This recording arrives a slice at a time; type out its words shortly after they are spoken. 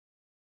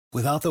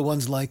Without the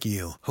ones like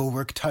you, who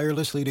work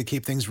tirelessly to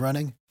keep things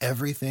running,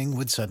 everything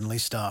would suddenly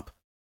stop.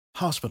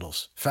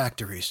 Hospitals,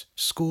 factories,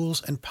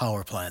 schools, and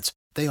power plants,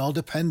 they all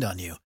depend on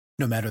you.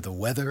 No matter the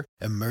weather,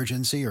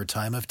 emergency, or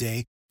time of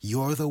day,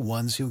 you're the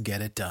ones who get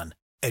it done.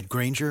 At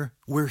Grainger,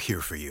 we're here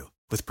for you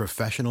with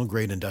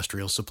professional-grade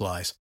industrial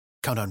supplies.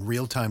 Count on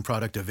real-time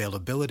product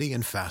availability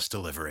and fast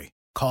delivery.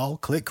 Call,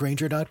 click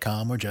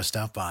Grainger.com, or just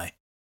stop by.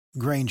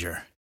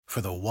 Grainger, for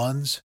the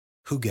ones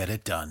who get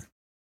it done.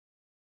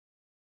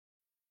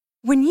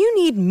 When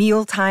you need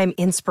mealtime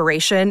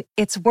inspiration,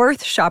 it's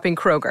worth shopping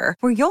Kroger,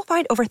 where you'll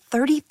find over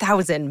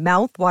 30,000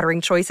 mouth-watering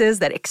choices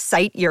that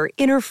excite your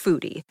inner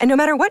foodie. And no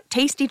matter what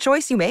tasty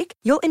choice you make,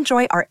 you'll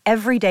enjoy our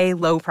everyday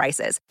low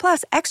prices,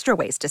 plus extra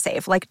ways to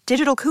save, like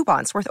digital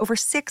coupons worth over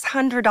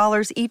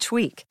 $600 each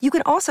week. You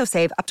can also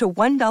save up to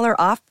 $1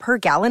 off per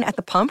gallon at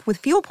the pump with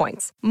fuel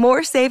points.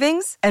 More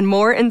savings and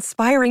more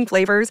inspiring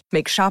flavors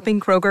make shopping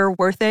Kroger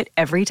worth it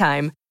every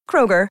time.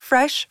 Kroger,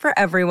 fresh for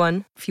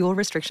everyone. Fuel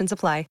restrictions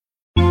apply.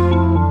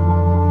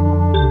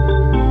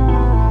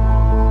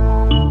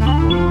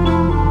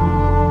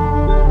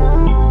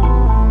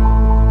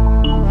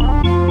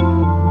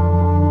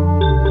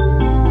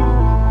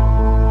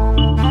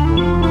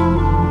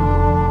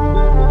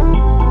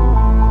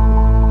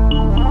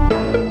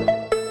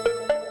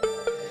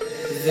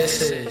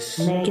 This is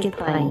Make It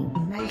Plain.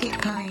 Make It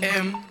Plain.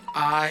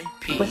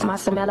 M.I.P. With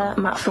Masamela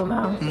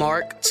Matfumo.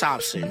 Mark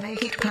Thompson.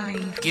 Make It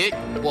Plain. Get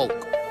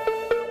woke.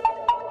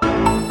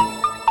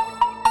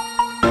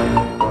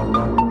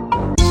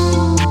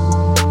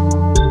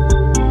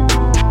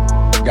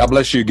 God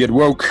bless you. Get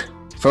woke.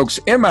 Folks,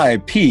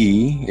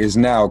 MIP is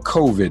now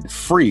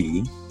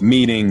COVID-free,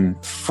 meaning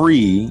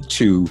free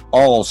to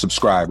all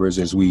subscribers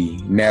as we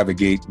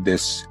navigate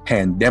this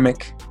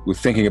pandemic. We're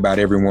thinking about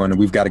everyone, and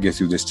we've got to get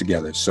through this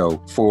together.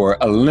 So for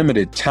a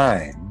limited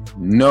time,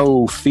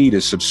 no fee to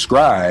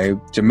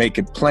subscribe to Make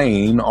It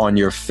Plain on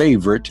your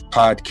favorite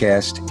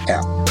podcast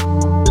app.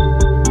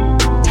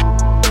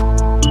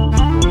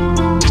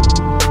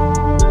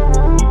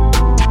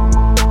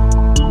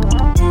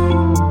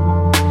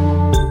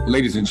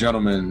 Ladies and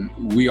gentlemen,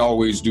 we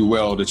always do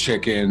well to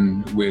check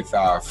in with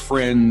our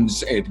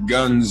friends at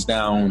Guns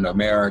Down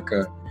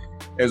America.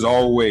 As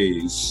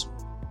always,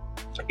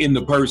 in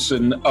the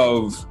person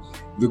of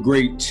the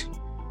great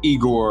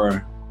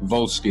Igor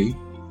Volsky.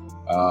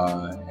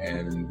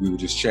 And we were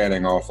just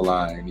chatting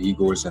offline.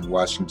 Igor's in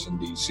Washington,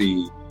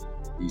 D.C.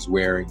 He's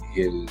wearing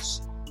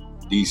his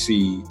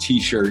D.C.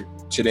 t-shirt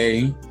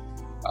today.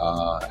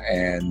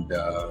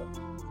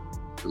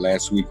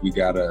 Last week we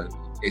got a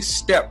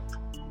step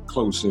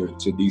closer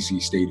to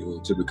DC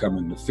statehood, to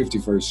becoming the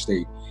 51st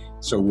state.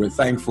 So we're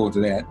thankful for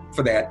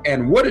that.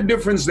 And what a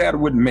difference that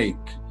would make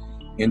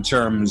in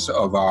terms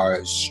of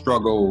our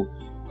struggle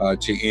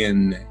to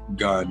end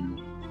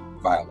gun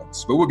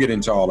violence. But we'll get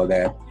into all of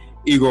that.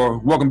 Igor,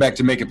 welcome back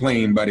to Make It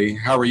Plain, buddy.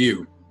 How are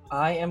you?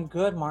 I am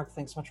good, Mark.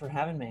 Thanks so much for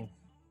having me.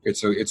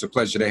 It's a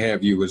pleasure to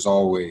have you as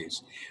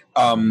always.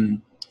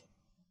 There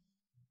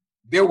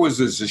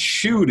was a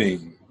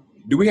shooting.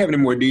 Do we have any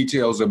more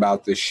details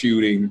about the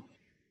shooting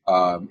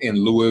in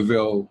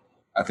Louisville?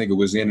 I think it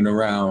was in and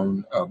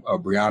around a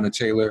Breonna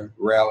Taylor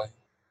rally.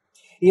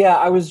 Yeah,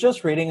 I was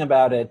just reading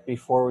about it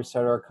before we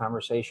started our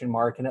conversation,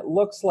 Mark, and it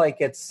looks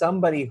like it's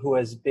somebody who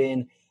has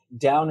been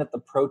down at the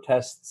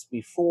protests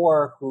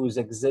before, who's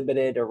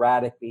exhibited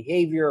erratic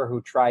behavior,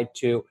 who tried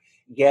to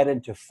get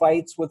into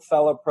fights with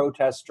fellow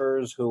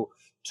protesters, who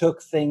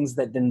took things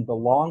that didn't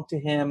belong to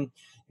him.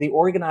 The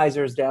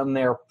organizers down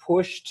there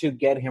pushed to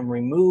get him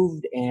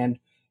removed and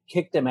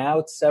kicked him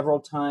out several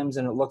times,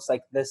 and it looks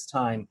like this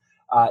time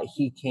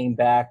he came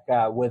back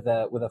with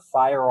a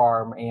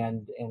firearm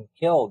and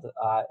killed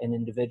an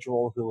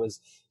individual who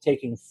was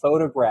taking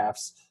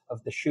photographs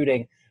of the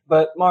shooting.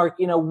 But Mark,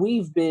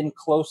 we've been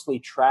closely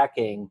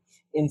tracking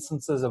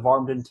instances of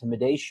armed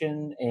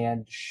intimidation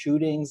and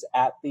shootings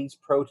at these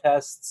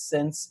protests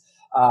since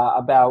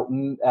about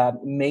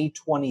May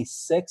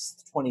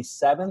 26th,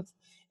 27th,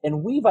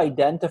 and we've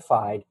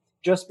identified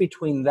just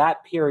between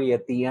that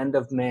period, the end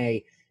of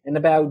May, and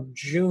about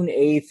June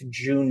 8th,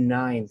 June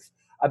 9th,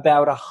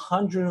 about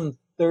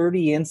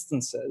 130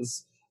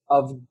 instances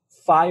of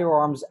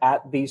firearms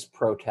at these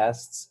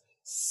protests.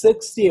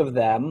 60 of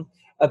them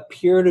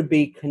appear to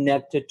be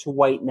connected to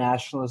white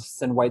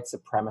nationalists and white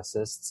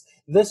supremacists.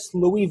 This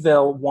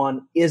Louisville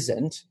one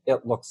isn't,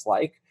 it looks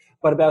like,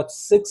 but about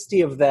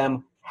 60 of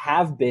them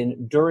have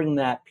been during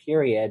that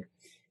period.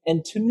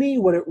 And to me,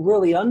 what it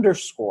really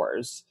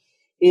underscores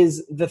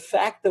is the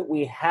fact that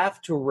we have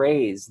to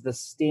raise the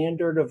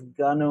standard of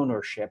gun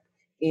ownership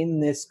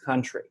in this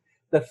country.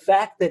 The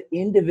fact that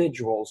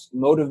individuals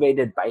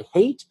motivated by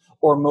hate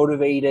or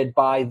motivated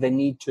by the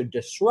need to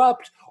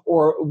disrupt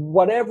or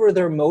whatever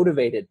they're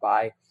motivated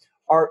by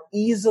are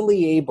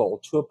easily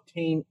able to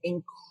obtain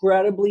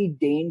incredibly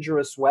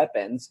dangerous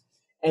weapons,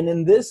 and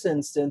in this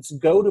instance,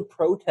 go to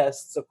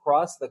protests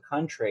across the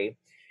country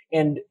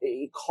and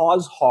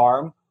cause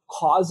harm,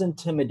 cause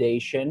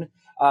intimidation,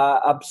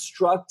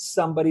 obstruct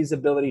somebody's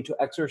ability to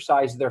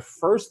exercise their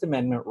First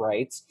Amendment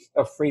rights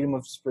of freedom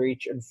of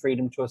speech and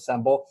freedom to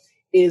assemble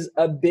is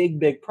a big,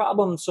 big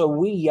problem. So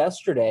we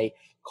yesterday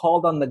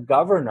called on the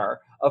governor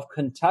of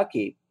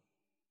Kentucky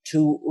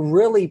to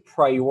really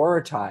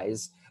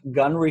prioritize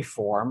gun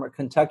reform.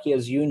 Kentucky,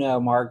 as you know,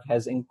 Mark,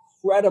 has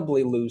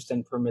incredibly loose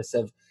and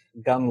permissive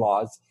gun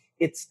laws.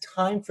 It's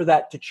time for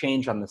that to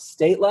change on the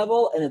state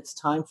level, and it's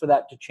time for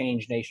that to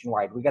change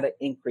nationwide. We got to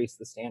increase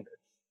the standard.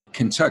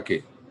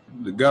 Kentucky,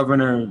 the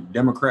governor,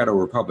 Democrat or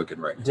Republican,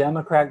 right?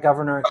 Democrat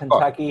governor in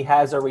Kentucky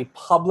has a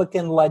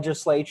Republican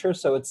legislature,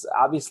 so it's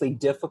obviously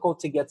difficult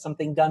to get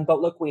something done.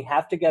 But look, we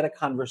have to get a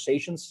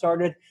conversation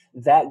started.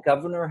 That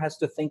governor has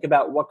to think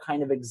about what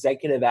kind of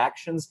executive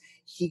actions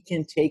he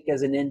can take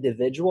as an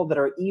individual that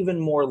are even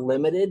more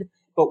limited,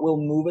 but will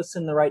move us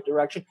in the right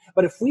direction.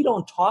 But if we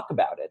don't talk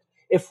about it,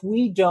 if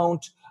we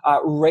don't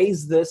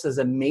raise this as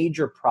a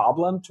major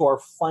problem to our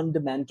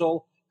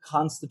fundamental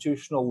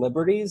constitutional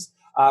liberties,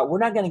 we're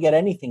not going to get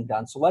anything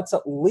done. So let's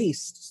at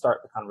least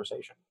start the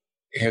conversation.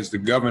 Has the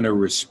governor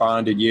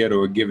responded yet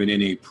or given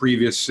any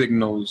previous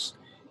signals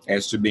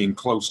as to being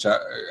close to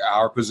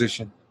our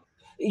position?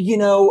 You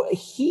know,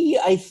 he,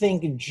 I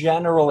think,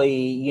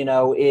 generally,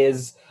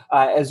 is,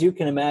 as you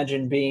can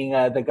imagine, being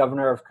the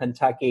governor of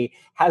Kentucky,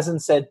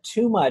 hasn't said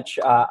too much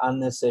on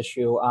this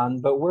issue.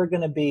 But we're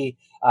going to be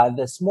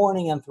this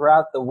morning and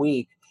throughout the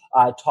week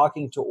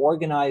talking to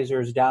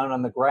organizers down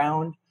on the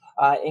ground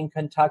in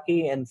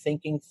Kentucky and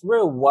thinking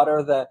through what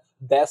are the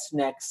best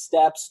next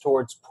steps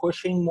towards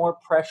pushing more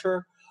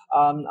pressure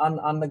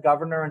on the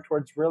governor and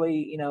towards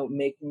really,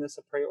 making this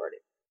a priority.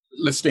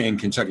 Let's stay in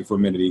Kentucky for a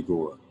minute,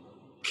 Igor.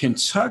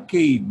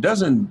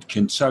 Doesn't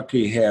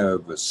Kentucky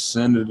have a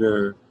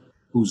senator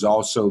who's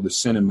also the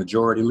Senate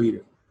Majority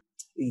Leader?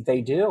 They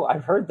do.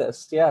 I've heard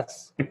this,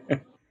 yes.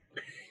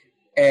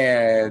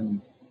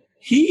 And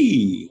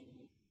he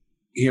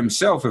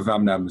himself, if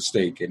I'm not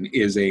mistaken,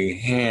 is a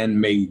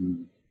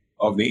handmaiden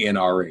of the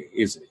NRA,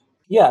 isn't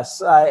he?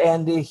 Yes,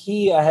 and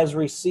he has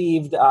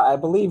received, I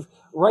believe,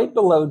 right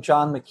below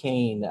John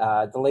McCain,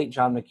 the late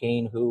John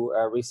McCain, who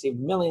received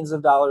millions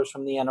of dollars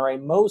from the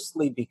NRA,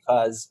 mostly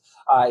because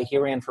he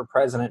ran for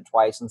president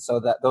twice, and so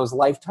that those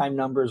lifetime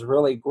numbers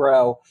really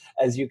grow,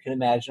 as you can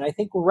imagine. I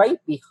think right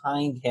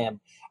behind him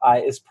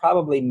is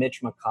probably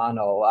Mitch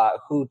McConnell,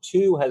 who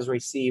too has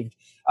received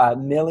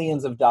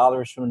millions of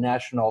dollars from the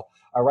National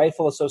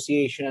Rifle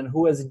Association, and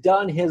who has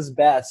done his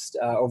best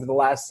over the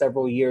last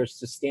several years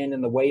to stand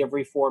in the way of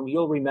reform.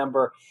 You'll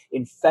remember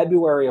in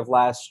February of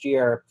last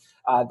year,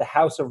 the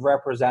House of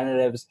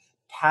Representatives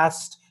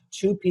passed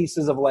two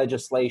pieces of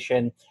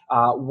legislation,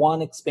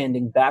 one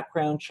expanding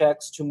background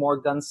checks to more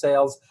gun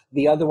sales,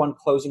 the other one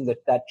closing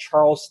that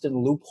Charleston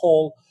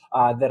loophole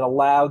that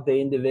allowed the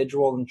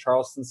individual in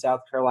Charleston, South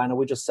Carolina,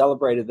 we just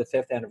celebrated the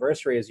 5th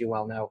anniversary, as you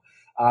well know,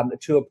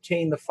 to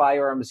obtain the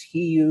firearms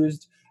he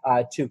used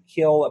to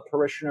kill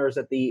parishioners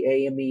at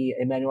the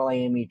Emmanuel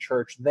AME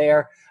Church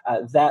there.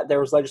 That there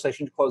was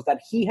legislation to close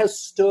that. He has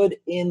stood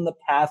in the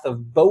path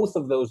of both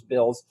of those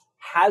bills,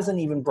 hasn't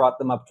even brought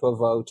them up to a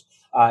vote.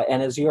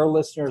 And as your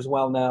listeners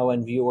well know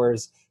and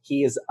viewers,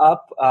 he is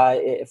up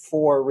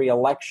for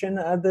re-election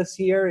this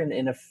year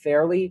in a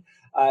fairly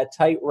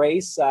tight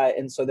race.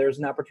 And so there's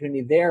an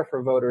opportunity there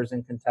for voters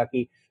in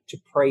Kentucky to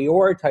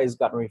prioritize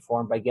gun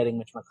reform by getting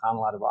Mitch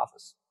McConnell out of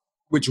office.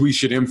 Which we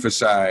should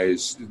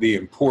emphasize the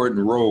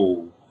important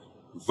role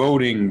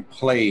voting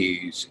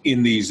plays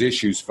in these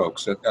issues,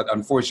 folks.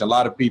 Unfortunately, a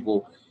lot of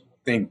people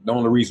think the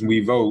only reason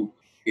we vote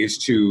is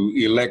to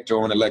elect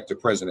or unelect a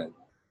president.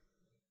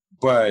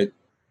 But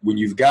when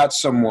you've got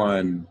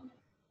someone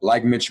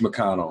like Mitch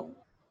McConnell,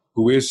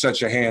 who is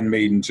such a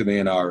handmaiden to the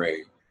NRA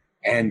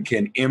and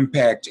can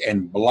impact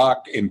and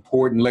block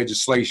important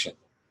legislation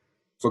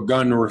for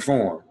gun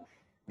reform,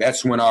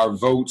 that's when our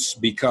votes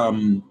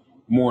become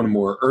more and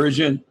more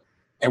urgent.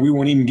 And we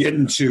won't even get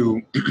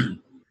into,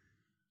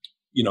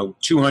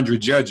 200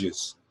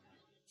 judges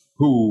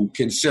who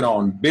can sit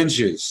on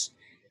benches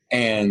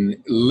and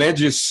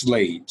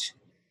legislate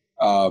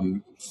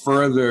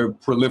further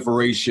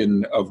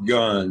proliferation of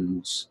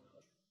guns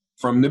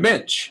from the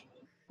bench.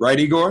 Right,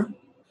 Igor?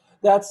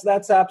 That's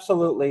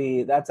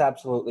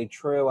absolutely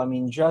true. I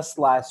mean, just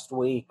last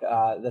week,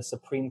 the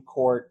Supreme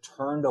Court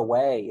turned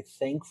away,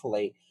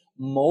 thankfully,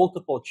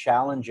 multiple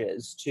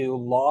challenges to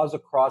laws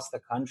across the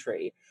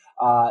country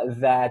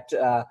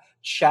that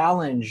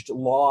challenged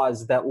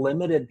laws that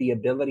limited the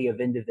ability of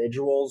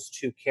individuals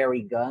to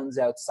carry guns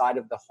outside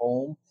of the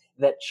home,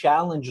 that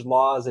challenged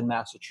laws in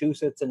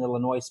Massachusetts and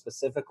Illinois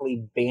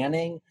specifically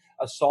banning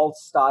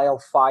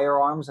assault-style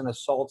firearms and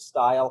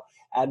assault-style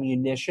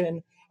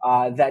ammunition,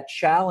 that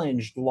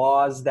challenged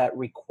laws that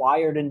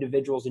required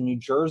individuals in New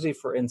Jersey,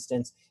 for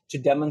instance, to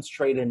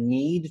demonstrate a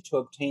need to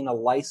obtain a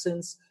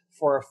license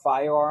for a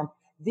firearm.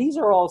 These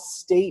are all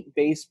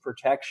state-based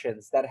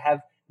protections that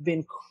have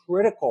been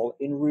critical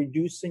in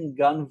reducing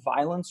gun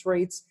violence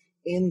rates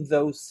in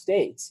those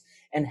states.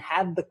 And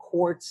had the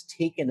courts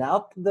taken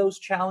up those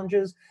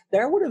challenges,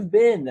 there would have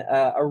been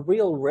a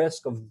real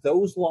risk of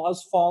those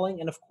laws falling.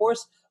 And of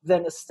course,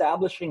 then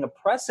establishing a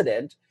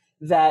precedent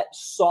that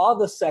saw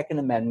the Second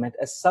Amendment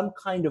as some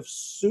kind of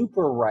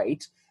super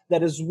right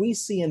that, as we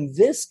see in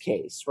this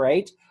case,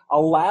 right,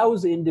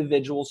 allows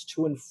individuals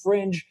to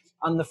infringe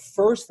on the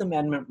First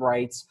Amendment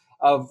rights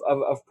of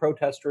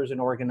protesters and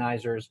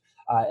organizers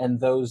and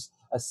those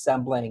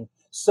assembling.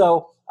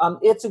 So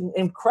it's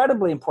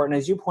incredibly important,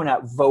 as you point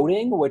out,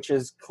 voting, which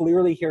is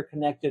clearly here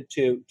connected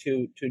to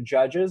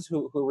judges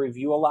who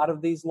review a lot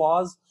of these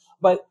laws.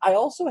 But I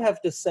also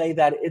have to say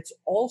that it's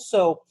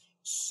also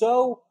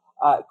so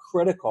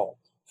critical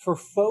for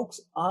folks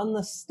on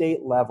the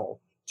state level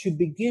to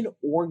begin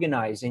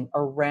organizing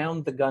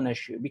around the gun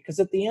issue. Because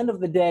at the end of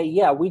the day,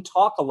 yeah, we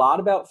talk a lot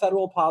about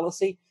federal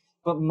policy,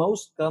 but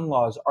most gun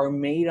laws are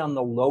made on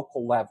the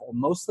local level,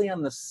 mostly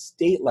on the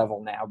state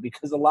level now,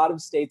 because a lot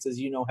of states, as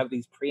you know, have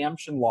these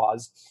preemption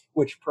laws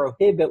which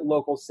prohibit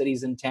local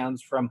cities and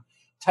towns from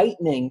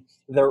tightening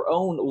their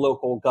own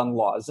local gun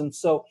laws. And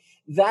so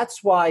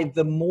that's why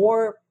the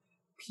more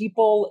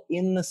people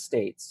in the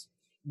states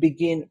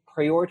begin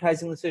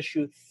prioritizing this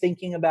issue,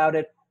 thinking about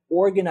it,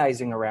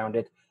 organizing around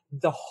it,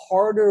 the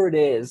harder it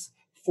is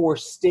for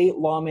state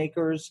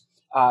lawmakers,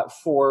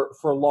 for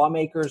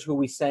lawmakers who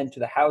we send to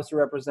the House of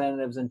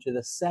Representatives and to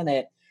the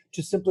Senate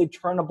to simply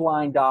turn a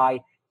blind eye,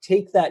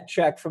 take that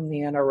check from the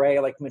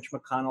NRA like Mitch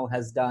McConnell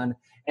has done,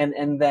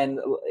 and then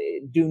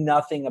do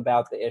nothing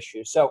about the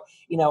issue. So,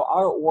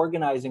 our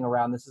organizing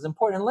around this is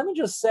important. And let me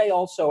just say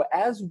also,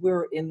 as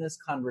we're in this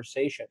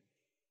conversation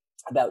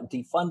about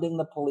defunding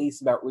the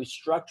police, about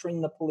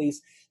restructuring the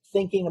police,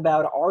 thinking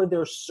about, are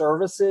there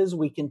services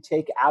we can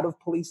take out of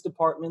police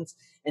departments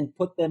and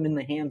put them in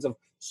the hands of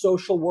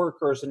social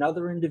workers and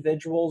other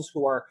individuals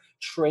who are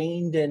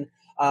trained in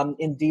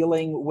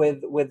dealing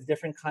with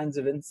different kinds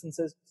of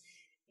instances?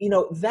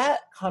 That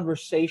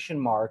conversation,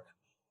 Mark,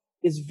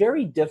 is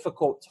very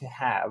difficult to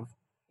have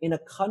in a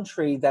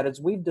country that,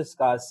 as we've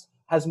discussed,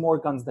 has more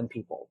guns than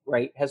people,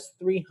 right? Has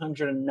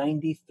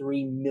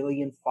 393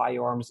 million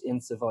firearms in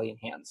civilian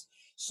hands.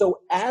 So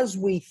as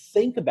we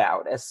think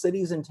about, as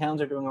cities and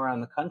towns are doing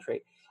around the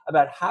country,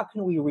 about how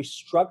can we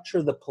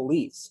restructure the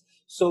police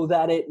so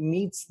that it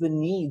meets the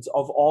needs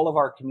of all of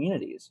our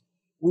communities,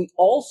 we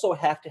also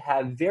have to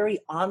have very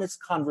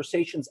honest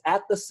conversations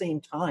at the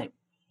same time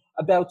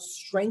about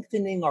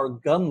strengthening our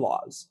gun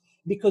laws.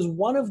 Because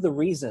one of the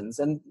reasons,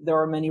 and there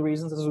are many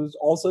reasons, as we've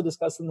also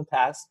discussed in the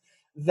past,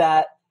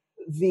 that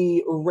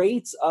the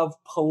rates of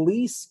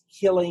police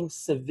killing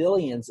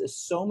civilians is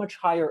so much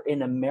higher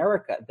in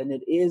America than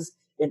it is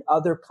in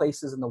other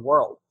places in the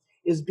world,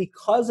 is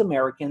because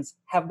Americans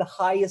have the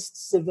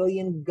highest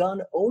civilian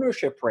gun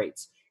ownership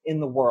rates in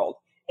the world.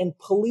 And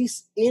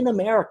police in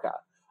America,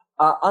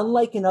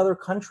 unlike in other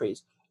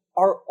countries,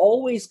 are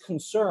always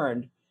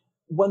concerned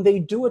when they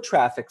do a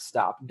traffic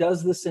stop,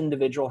 does this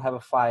individual have a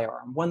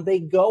firearm? When they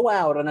go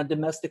out on a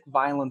domestic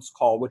violence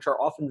call, which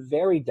are often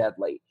very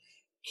deadly,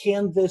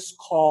 can this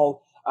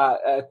call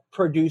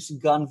produce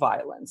gun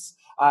violence?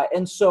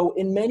 And so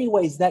in many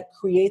ways, that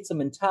creates a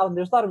mentality.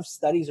 There's a lot of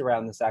studies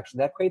around this, actually.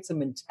 That creates a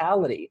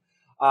mentality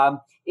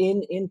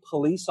in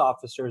police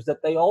officers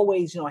that they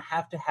always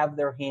have to have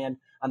their hand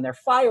on their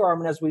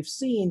firearm. And as we've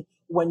seen,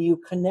 when you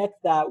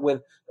connect that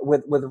with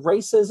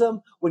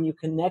racism, when you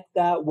connect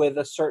that with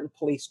a certain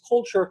police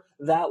culture,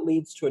 that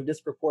leads to a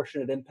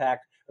disproportionate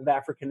impact of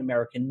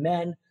African-American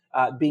men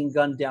being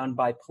gunned down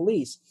by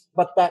police.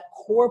 But that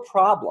core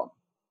problem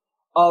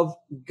of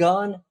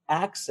gun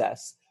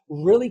access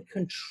really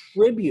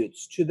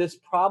contributes to this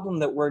problem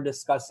that we're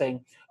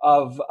discussing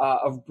of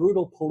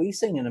brutal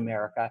policing in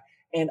America.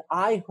 And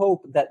I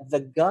hope that the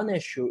gun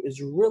issue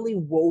is really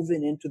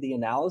woven into the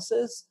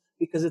analysis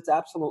because it's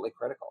absolutely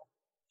critical.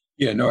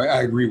 Yeah, no,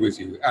 I agree with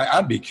you.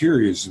 I'd be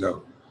curious,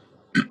 though,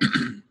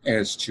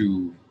 as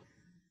to,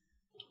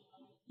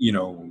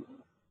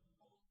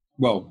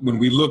 well, when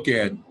we look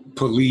at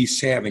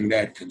police having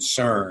that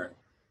concern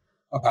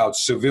about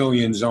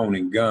civilians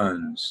owning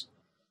guns,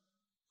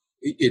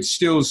 it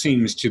still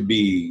seems to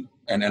be,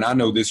 and I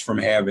know this from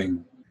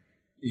having,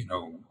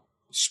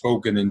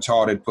 spoken and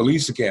taught at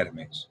police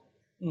academies,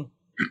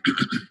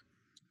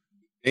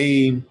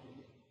 they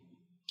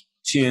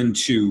tend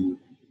to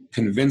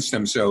convince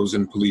themselves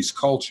in police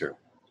culture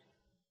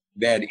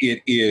that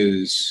it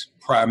is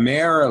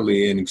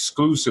primarily and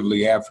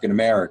exclusively African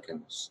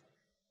Americans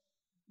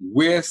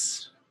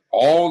with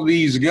all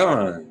these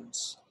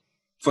guns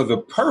for the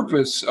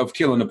purpose of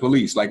killing the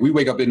police. Like, we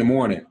wake up in the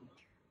morning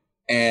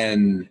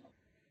and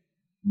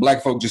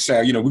black folk just say,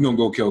 we're going to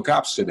go kill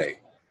cops today.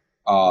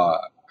 I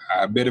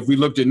bet if we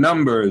looked at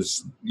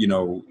numbers,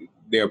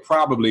 there are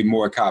probably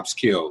more cops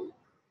killed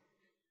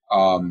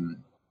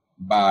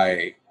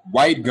by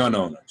white gun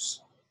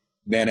owners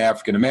than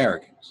African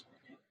Americans.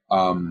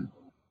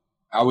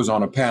 I was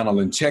on a panel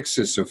in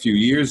Texas a few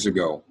years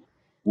ago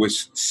with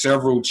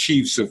several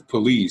chiefs of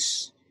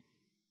police,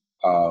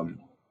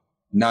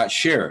 not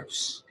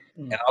sheriffs.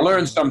 And I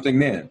learned something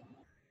then,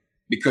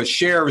 because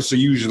sheriffs are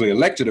usually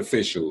elected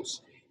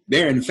officials.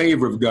 They're in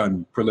favor of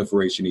gun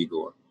proliferation,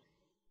 Igor.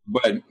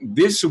 But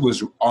this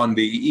was on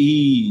the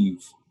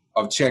eve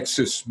of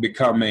Texas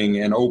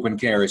becoming an open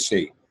carry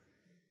state.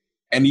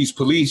 And these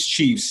police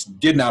chiefs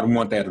did not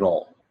want that at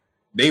all.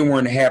 They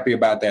weren't happy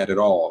about that at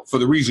all, for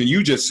the reason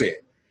you just said.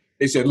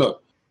 They said,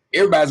 look,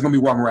 everybody's going to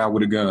be walking around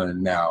with a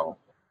gun now.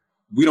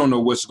 We don't know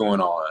what's going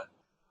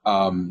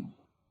on.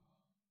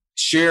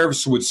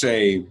 Sheriffs would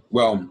say,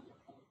 well,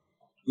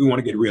 we want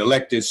to get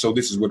reelected, so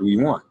this is what we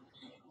want.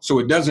 So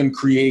it doesn't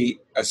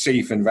create a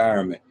safe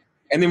environment.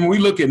 And then when we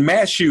look at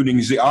mass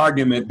shootings, the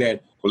argument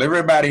that, well,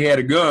 everybody had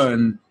a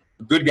gun,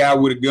 a good guy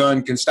with a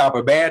gun can stop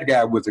a bad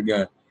guy with a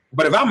gun.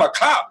 But if I'm a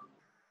cop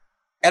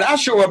and I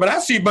show up and I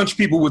see a bunch of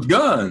people with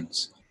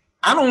guns,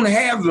 I don't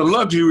have the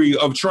luxury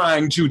of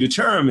trying to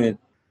determine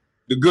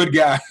the good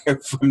guy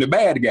from the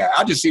bad guy.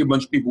 I just see a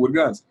bunch of people with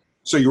guns.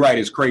 So you're right,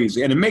 it's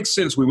crazy. And it makes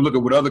sense when we look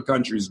at what other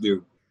countries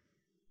do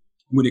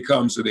when it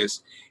comes to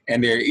this.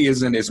 And there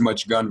isn't as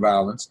much gun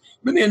violence.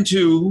 But then,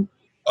 too,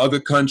 other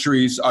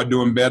countries are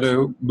doing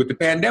better with the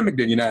pandemic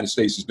than the United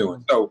States is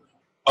doing. So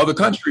other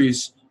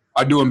countries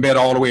are doing better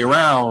all the way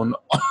around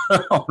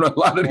on a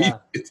lot of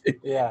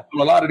on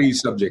a lot of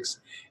these subjects.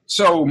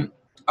 So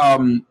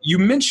you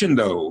mentioned,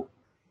 though,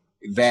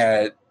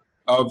 that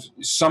of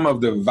some of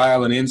the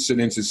violent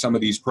incidents in some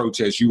of these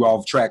protests, you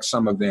all tracked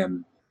some of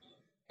them,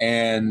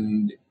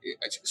 and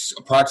it's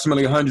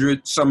approximately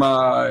 100 some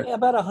odd. Yeah,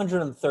 about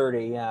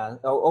 130, yeah,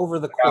 over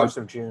the course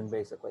of June,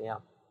 basically, yeah.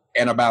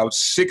 And about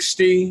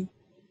 60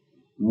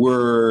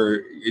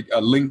 were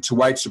linked to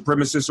white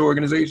supremacist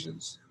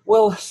organizations?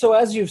 Well, so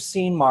as you've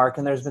seen, Mark,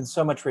 and there's been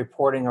so much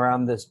reporting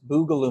around this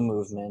Boogaloo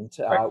movement,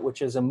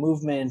 which is a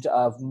movement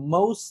of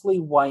mostly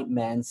white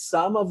men.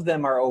 Some of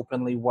them are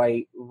openly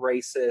white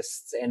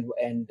racists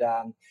and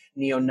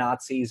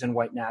neo-Nazis and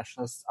white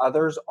nationalists.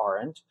 Others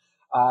aren't,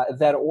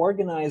 that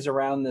organize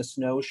around this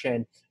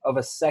notion of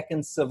a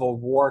second civil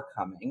war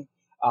coming,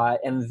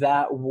 and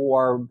that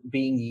war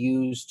being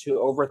used to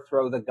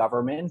overthrow the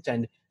government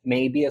and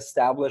maybe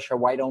establish a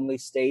white-only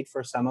state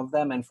for some of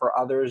them, and for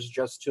others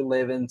just to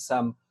live in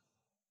some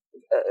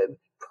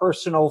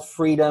personal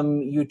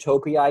freedom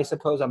utopia, I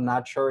suppose. I'm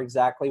not sure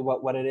exactly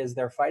what it is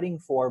they're fighting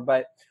for,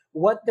 but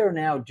what they're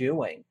now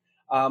doing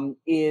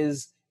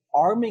is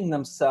arming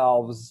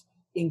themselves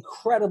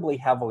incredibly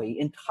heavily,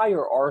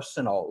 entire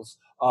arsenals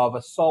of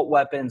assault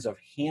weapons, of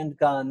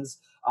handguns.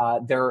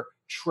 They're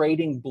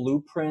trading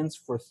blueprints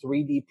for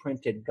 3D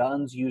printed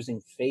guns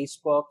using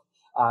Facebook.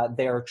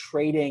 They're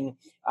trading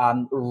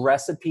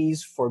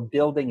recipes for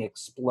building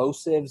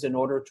explosives in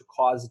order to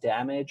cause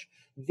damage.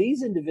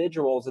 These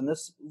individuals and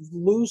this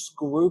loose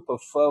group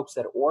of folks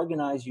that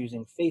organize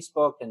using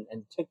Facebook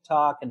and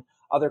TikTok and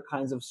other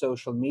kinds of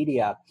social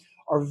media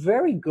are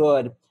very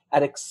good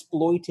at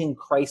exploiting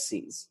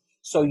crises.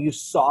 So you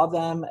saw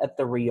them at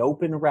the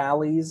Reopen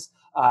rallies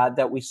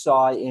that we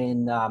saw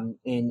in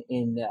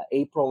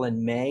April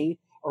and May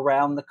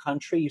around the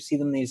country. You see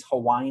them in these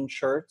Hawaiian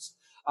shirts.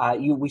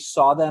 We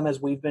saw them as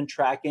we've been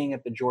tracking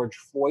at the George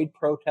Floyd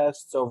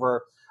protests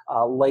over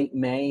late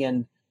May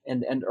and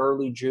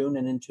early June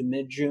and into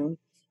mid-June.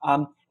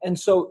 And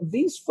so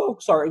these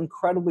folks are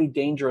incredibly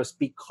dangerous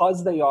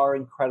because they are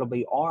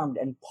incredibly armed.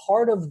 And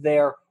part of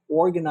their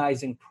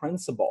organizing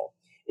principle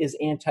is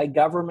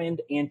anti-government,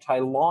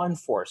 anti-law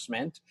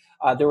enforcement.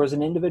 There was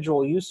an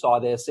individual, you saw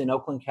this in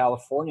Oakland,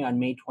 California on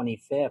May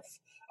 25th,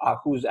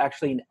 who's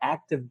actually an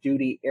active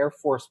duty Air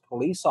Force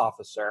police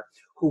officer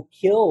who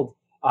killed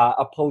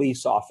a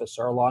police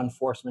officer, a law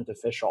enforcement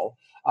official,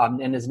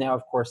 and is now,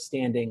 of course,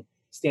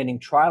 standing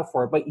trial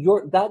for it. But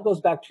that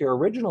goes back to your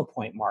original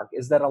point, Mark,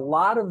 is that a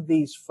lot of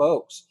these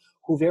folks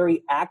who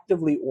very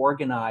actively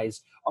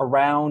organize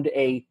around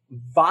a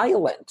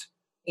violent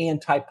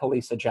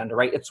anti-police agenda,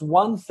 right? It's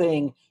one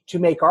thing to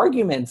make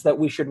arguments that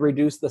we should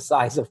reduce the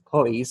size of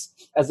police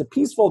as a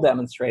peaceful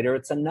demonstrator.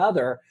 It's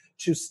another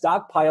to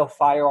stockpile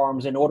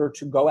firearms in order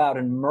to go out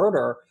and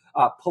murder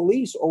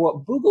police, or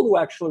what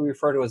Boogaloo actually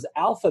refer to as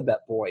alphabet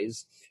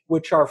boys,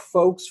 which are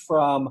folks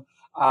from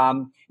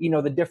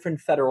the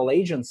different federal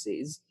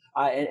agencies,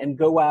 and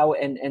go out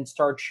and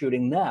start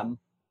shooting them.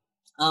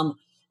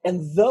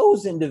 And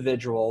those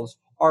individuals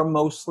are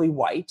mostly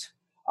white,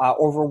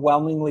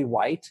 overwhelmingly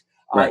white.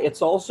 Right.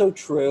 It's also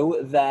true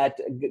that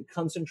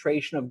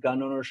concentration of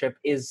gun ownership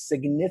is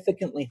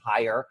significantly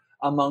higher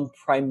among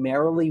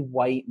primarily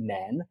white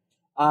men.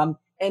 And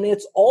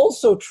it's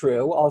also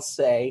true, I'll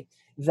say,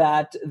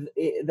 that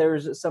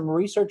there's some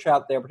research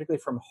out there,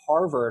 particularly from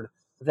Harvard,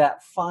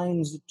 that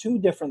finds two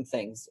different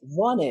things.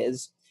 One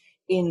is,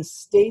 in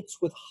states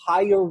with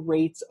higher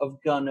rates of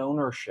gun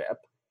ownership,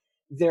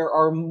 there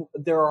are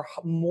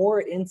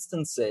more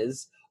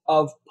instances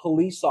of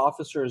police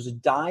officers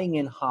dying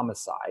in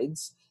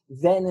homicides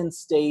than in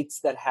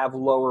states that have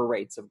lower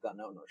rates of gun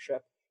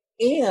ownership.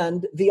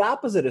 And the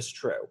opposite is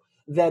true,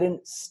 that in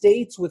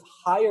states with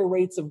higher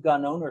rates of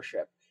gun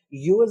ownership,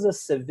 you as a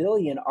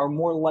civilian are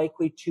more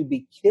likely to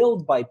be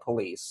killed by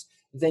police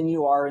than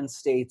you are in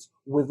states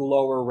with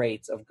lower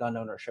rates of gun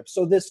ownership.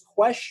 So this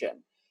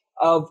question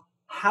of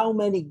how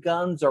many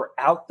guns are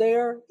out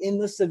there in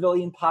the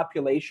civilian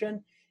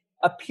population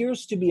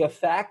appears to be a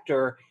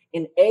factor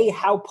in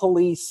how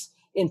police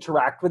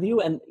interact with you,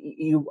 and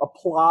you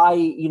apply,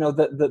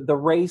 the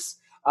race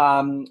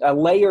a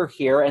layer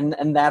here,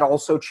 and that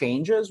also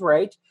changes,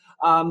 right?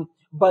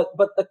 But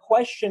the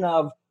question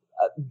of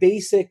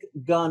basic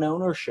gun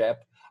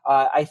ownership,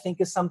 I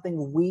think, is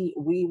something we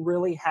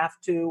really have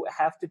to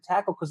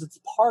tackle, because it's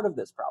part of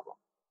this problem.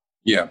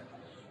 Yeah.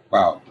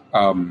 Wow.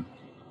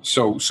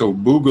 So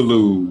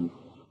Boogaloo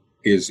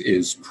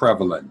is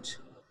prevalent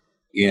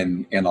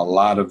in a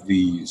lot of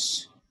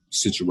these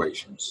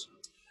situations.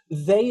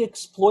 They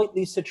exploit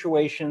these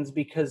situations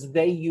because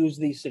they use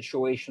these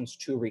situations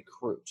to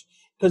recruit.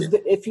 Because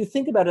if you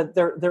think about it,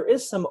 there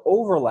is some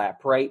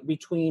overlap, right,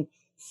 between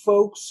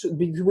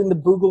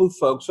the Boogaloo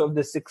folks of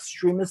this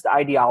extremist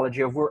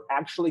ideology of we're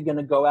actually going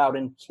to go out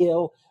and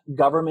kill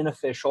government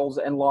officials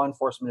and law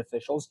enforcement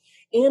officials,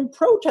 and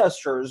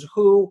protesters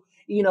who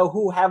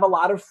have a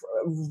lot of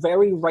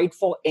very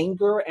rightful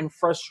anger and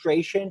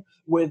frustration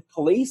with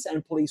police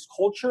and police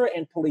culture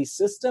and police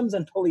systems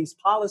and police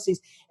policies.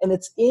 And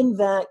it's in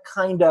that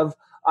kind of,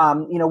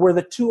 where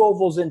the two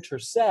ovals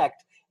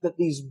intersect, that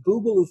these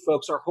Boogaloo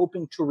folks are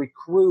hoping to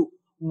recruit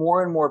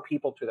more and more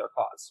people to their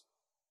cause.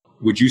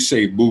 Would you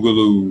say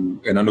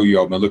Boogaloo, and I know you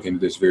all been looking at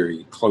this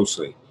very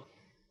closely,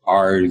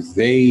 are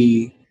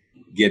they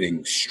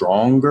getting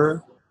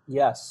stronger?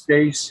 Yes.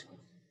 Days?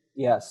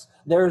 Yes.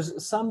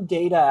 There's some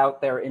data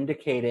out there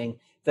indicating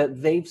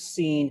that they've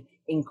seen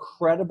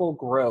incredible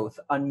growth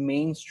on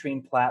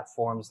mainstream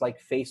platforms like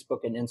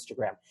Facebook and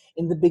Instagram.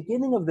 In the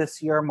beginning of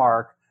this year,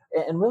 Mark,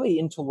 and really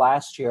into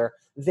last year,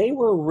 they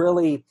were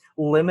really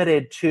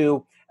limited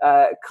to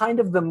kind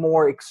of the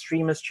more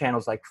extremist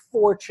channels like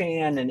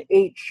 4chan and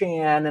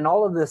 8chan and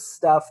all of this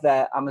stuff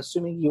that I'm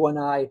assuming you and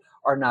I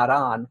are not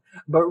on.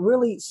 But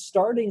really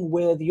starting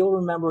with, you'll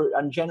remember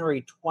on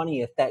January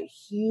 20th, that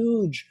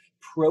huge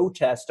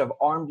protest of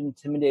armed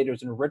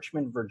intimidators in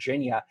Richmond,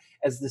 Virginia,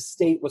 as the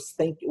state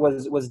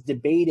was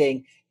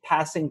debating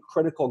passing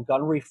critical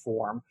gun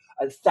reform.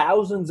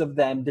 Thousands of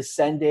them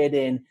descended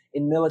in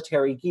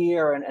military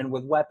gear and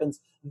with weapons.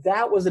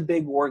 That was a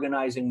big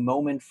organizing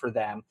moment for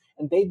them,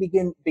 and they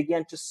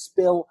began to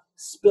spill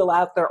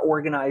out their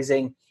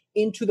organizing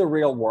into the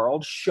real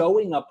world,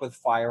 showing up with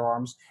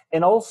firearms,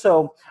 and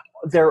also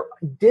their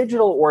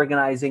digital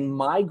organizing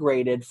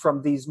migrated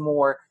from these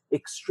more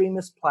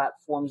extremist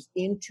platforms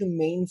into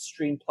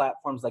mainstream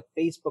platforms like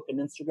Facebook and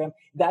Instagram.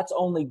 That's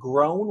only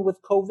grown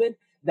with COVID.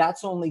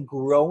 That's only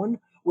grown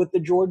with the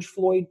George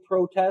Floyd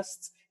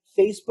protests.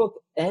 Facebook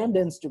and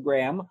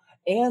Instagram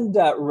and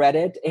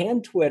Reddit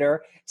and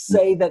Twitter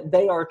say that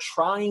they are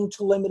trying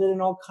to limit it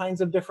in all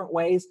kinds of different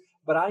ways.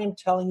 But I am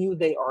telling you,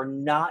 they are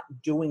not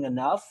doing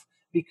enough,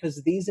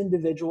 because these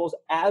individuals,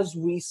 as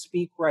we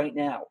speak right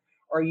now,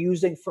 are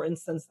using, for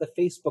instance, the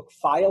Facebook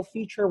file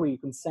feature where you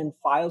can send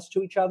files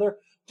to each other,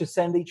 to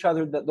send each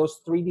other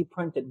those 3D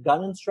printed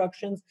gun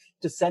instructions,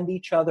 to send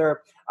each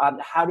other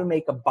how to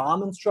make a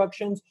bomb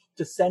instructions,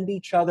 to send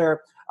each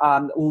other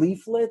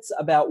leaflets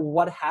about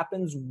what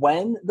happens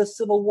when the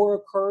civil war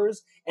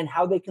occurs and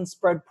how they can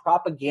spread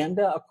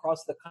propaganda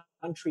across the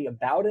country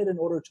about it in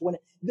order to win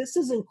it. This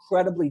is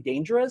incredibly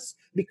dangerous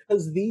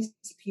because these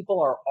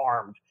people are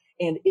armed.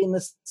 And in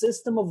the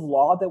system of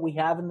law that we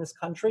have in this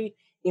country,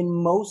 in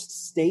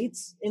most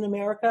states in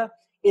America,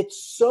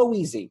 it's so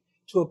easy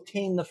to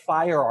obtain the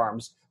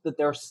firearms that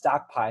they're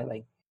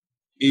stockpiling.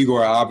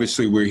 Igor,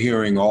 obviously we're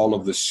hearing all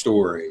of the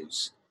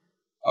stories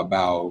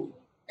about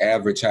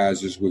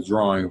advertisers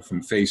withdrawing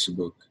from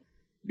Facebook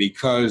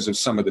because of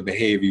some of the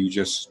behavior you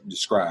just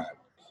described.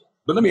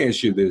 But let me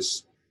ask you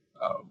this.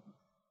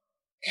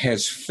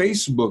 Has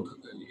Facebook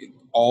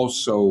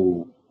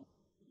also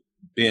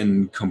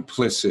been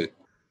complicit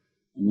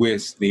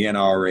with the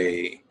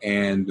NRA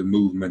and the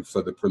movement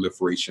for the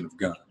proliferation of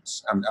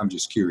guns? I'm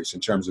just curious in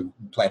terms of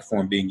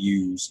platform being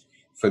used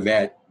for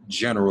that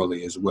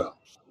generally as well.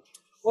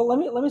 Well,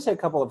 let me say a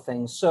couple of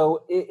things.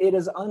 So it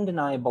is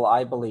undeniable,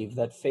 I believe,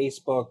 that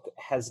Facebook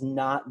has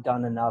not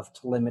done enough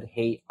to limit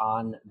hate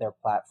on their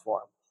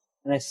platform.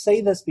 And I say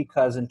this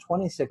because in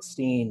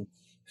 2016,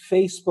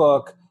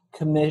 Facebook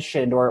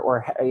commissioned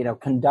or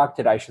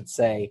conducted, I should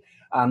say,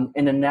 an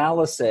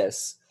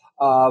analysis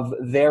of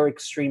their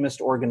extremist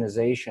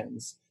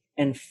organizations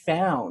and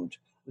found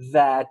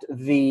that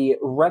the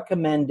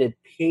recommended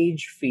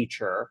page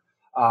feature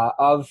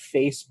of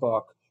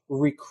Facebook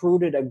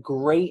recruited a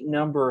great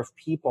number of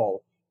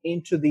people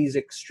into these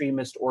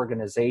extremist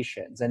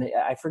organizations. And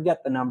I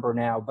forget the number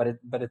now, but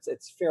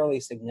it's fairly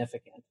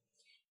significant.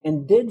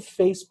 And did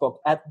Facebook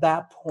at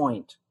that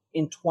point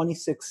in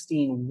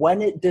 2016,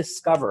 when it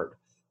discovered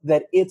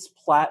that its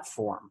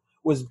platform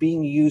was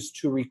being used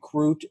to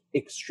recruit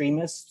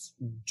extremists,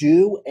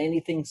 do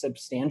anything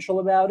substantial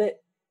about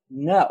it?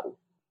 No.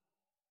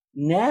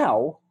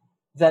 Now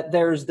that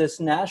there's this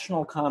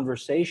national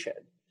conversation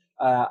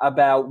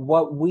about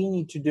what we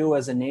need to do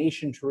as a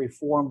nation to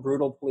reform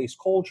brutal police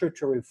culture,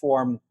 to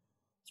reform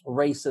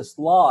racist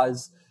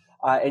laws,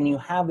 and you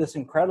have this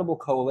incredible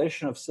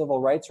coalition of civil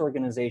rights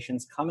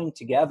organizations coming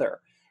together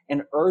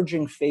and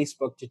urging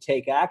Facebook to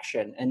take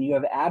action. And you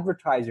have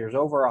advertisers,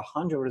 over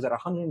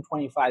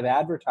 125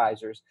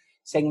 advertisers,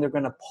 saying they're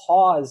going to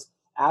pause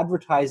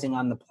advertising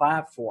on the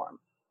platform.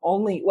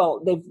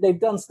 They've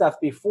done stuff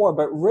before,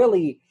 but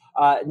really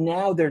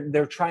now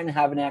they're trying to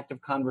have an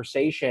active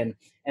conversation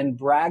and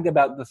brag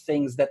about the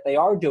things that they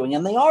are doing.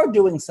 And they are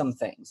doing some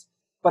things.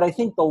 But I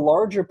think the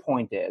larger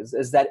point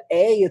is that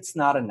A, it's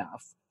not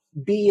enough.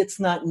 B, it's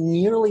not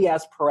nearly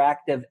as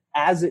proactive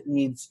as it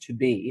needs to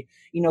be.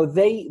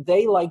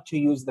 They like to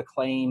use the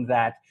claim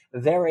that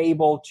they're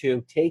able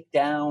to take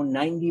down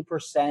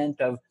 90%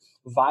 of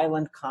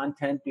violent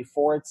content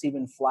before it's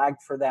even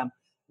flagged for them.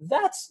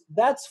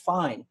 That's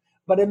fine.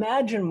 But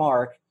imagine,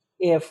 Mark,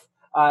 if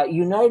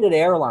United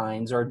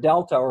Airlines or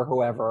Delta or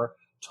whoever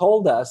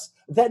told us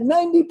that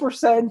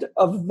 90%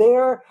 of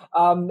their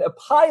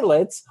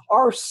pilots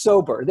are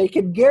sober. They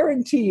could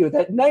guarantee you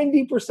that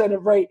 90%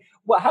 of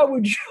how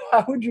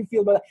would you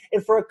feel about that?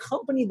 And for a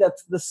company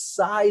that's the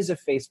size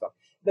of Facebook,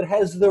 that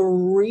has the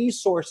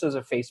resources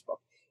of Facebook,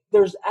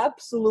 there's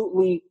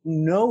absolutely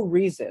no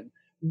reason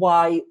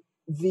why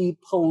the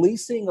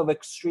policing of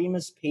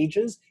extremist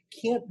pages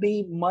can't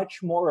be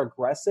much more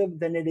aggressive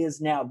than it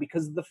is now,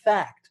 because of the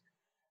fact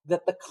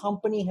that the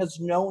company has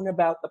known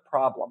about the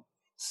problem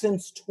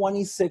since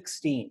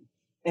 2016,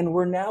 and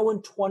we're now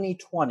in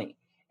 2020,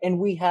 and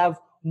we have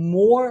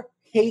more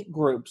hate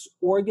groups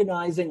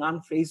organizing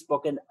on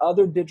Facebook and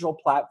other digital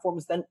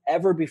platforms than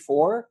ever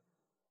before.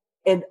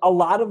 And a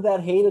lot of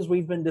that hate, as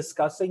we've been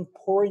discussing,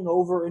 pouring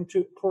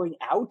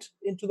out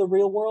into the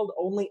real world,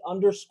 only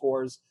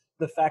underscores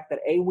the fact that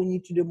A, we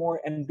need to do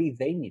more, and B,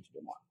 they need to do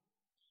more.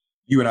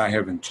 You and I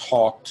haven't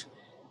talked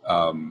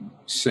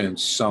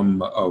since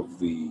some of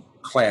the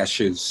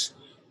clashes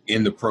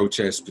in the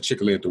protests,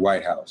 particularly at the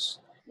White House.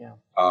 Yeah.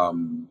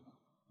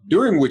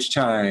 During which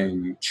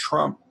time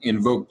Trump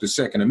invoked the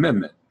Second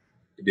Amendment,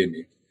 didn't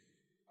he?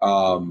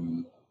 I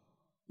don't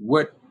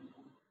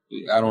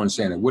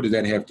understand it. What does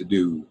that have to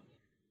do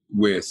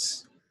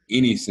with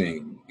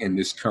anything in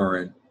this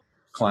current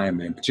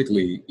climate, and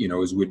particularly,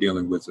 as we're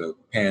dealing with a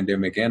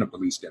pandemic and a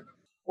police demic?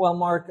 Well,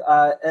 Mark,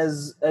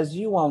 as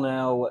you well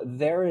know,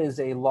 there is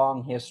a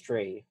long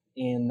history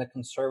in the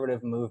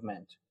conservative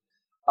movement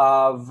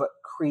of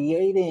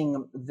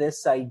creating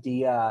this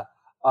idea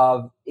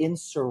of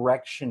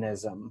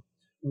insurrectionism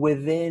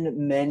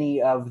within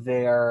many of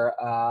their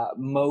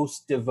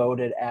most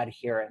devoted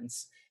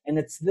adherents. And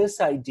it's this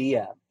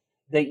idea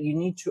that you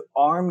need to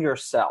arm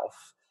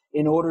yourself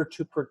in order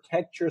to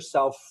protect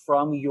yourself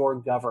from your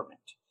government.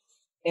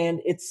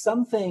 And it's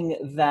something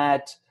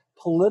that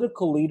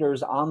political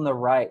leaders on the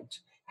right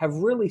have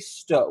really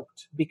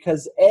stoked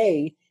because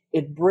A,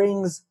 it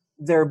brings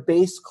their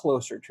base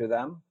closer to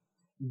them.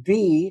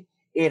 B,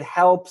 it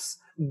helps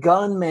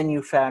gun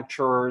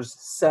manufacturers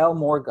sell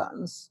more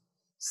guns.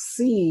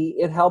 C,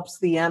 it helps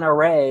the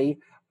NRA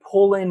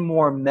pull in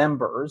more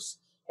members.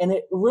 And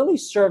it really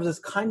serves as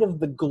kind of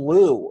the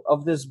glue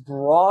of this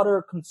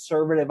broader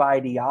conservative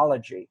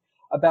ideology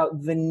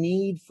about the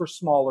need for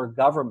smaller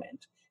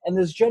government and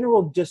this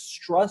general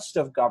distrust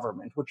of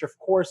government, which of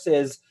course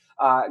is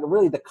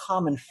really the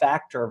common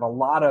factor of a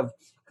lot of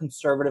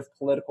conservative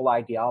political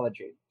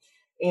ideology.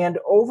 And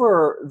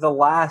over the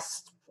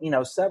last,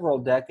 several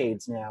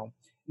decades now,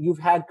 you've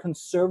had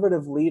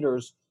conservative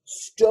leaders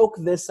stoke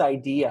this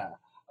idea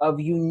of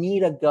you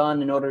need a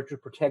gun in order to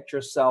protect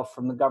yourself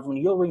from the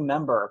government. You'll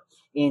remember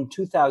in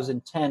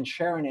 2010,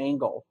 Sharon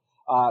Angle,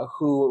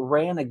 who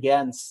ran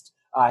against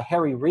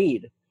Harry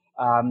Reid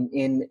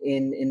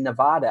in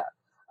Nevada,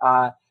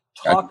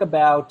 talk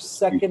about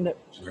second.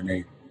 Her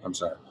name. I'm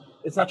sorry.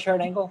 It's not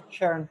Sharon Angle?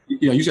 Sharon.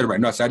 Yeah, you said it right.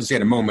 No, so I just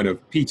had a moment of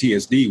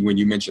PTSD when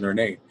you mentioned her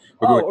name.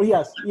 Oh,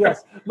 yes.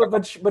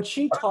 But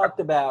she talked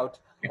about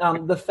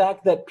the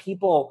fact that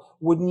people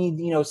would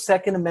need,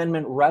 Second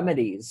Amendment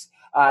remedies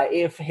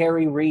if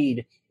Harry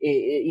Reid,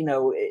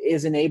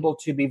 isn't able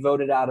to be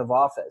voted out of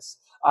office.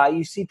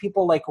 You see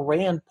people like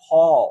Rand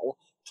Paul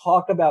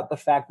talk about the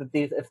fact that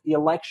if the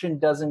election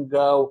doesn't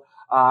go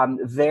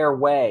their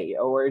way,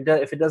 or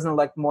if it doesn't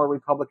elect more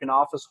Republican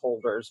office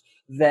holders,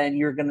 then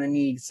you're going to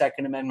need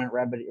Second Amendment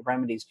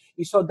remedies.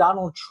 You saw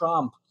Donald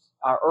Trump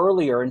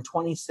earlier in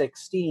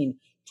 2016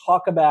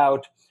 talk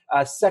about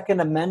Second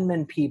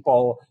Amendment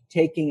people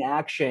taking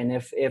action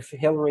if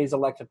Hillary's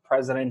elected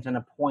president and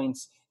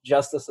appoints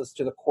justices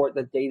to the court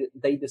that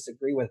they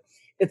disagree with.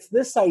 It's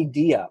this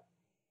idea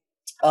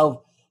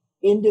of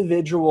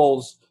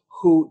individuals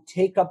who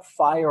take up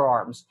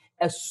firearms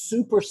as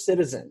super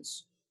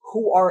citizens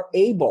who are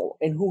able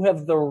and who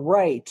have the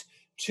right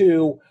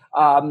to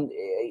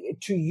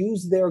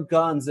use their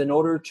guns in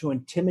order to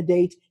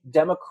intimidate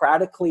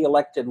democratically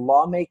elected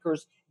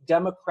lawmakers,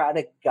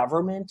 democratic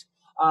government.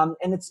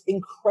 And it's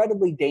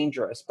incredibly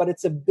dangerous, but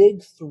it's a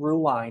big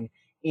through line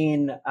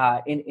in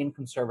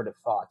conservative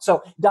thought.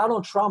 So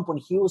Donald Trump, when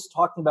he was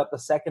talking about the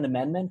Second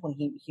Amendment, when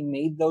he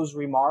made those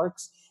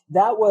remarks,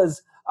 that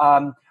was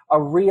a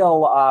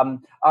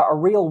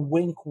real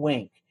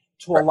wink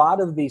to a lot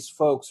of these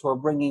folks who are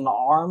bringing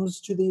arms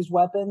to these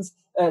weapons,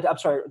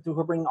 who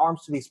are bringing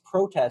arms to these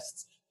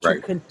protests to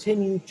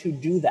continue to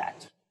do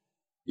that.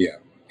 Yeah.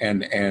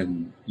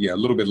 And yeah, a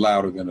little bit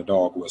louder than a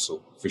dog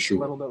whistle, for sure.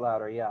 A little bit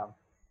louder, yeah.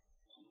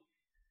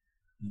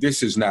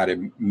 This is not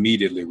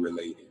immediately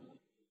related,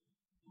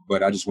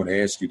 but I just want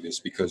to ask you this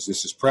because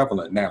this is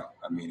prevalent now.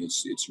 I mean,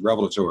 it's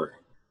revelatory.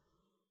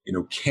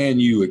 Can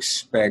you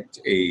expect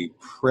a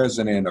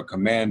president or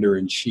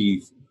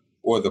commander-in-chief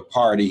or the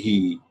party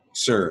he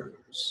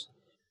serves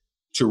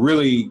to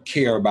really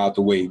care about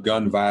the way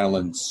gun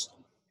violence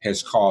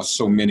has cost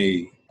so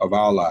many of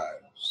our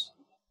lives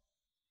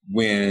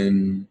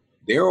when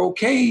they're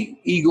okay,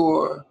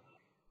 Igor,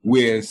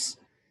 with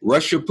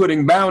Russia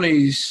putting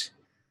bounties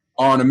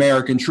on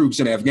American troops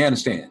in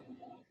Afghanistan?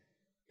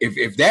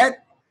 If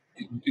that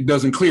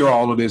doesn't clear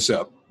all of this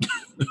up,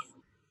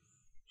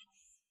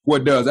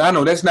 what does? I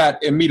know that's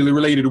not immediately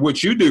related to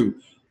what you do,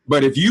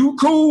 but if you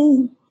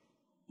cool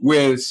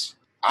with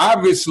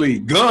obviously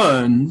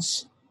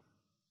guns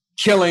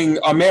killing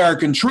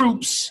American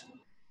troops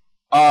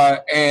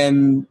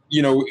and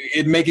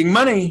it making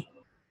money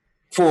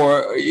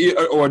for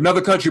or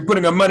another country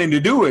putting up money to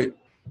do it,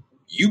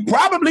 you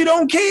probably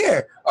don't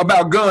care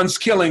about guns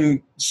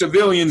killing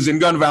civilians and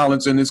gun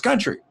violence in this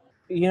country.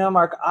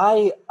 Mark,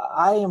 I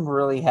am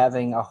really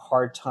having a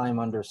hard time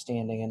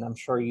understanding, and I'm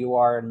sure you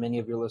are, and many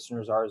of your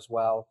listeners are as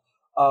well,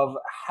 of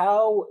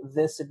how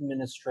this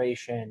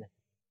administration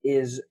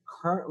is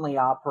currently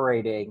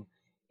operating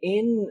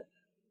with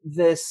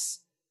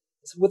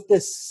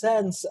this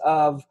sense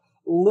of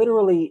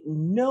literally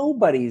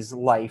nobody's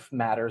life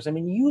matters. I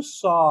mean, you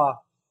saw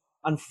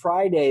on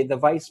Friday the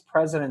vice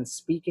president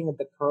speaking at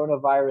the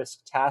coronavirus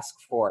task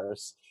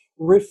force,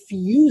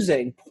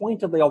 refusing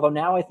pointedly, although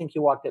now I think he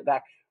walked it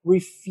back,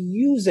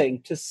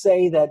 refusing to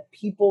say that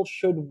people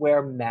should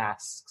wear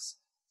masks.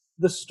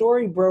 The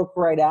story broke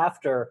right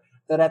after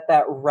that at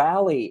that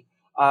rally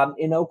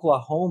in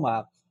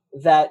Oklahoma,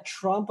 that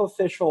Trump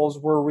officials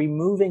were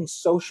removing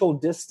social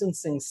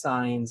distancing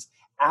signs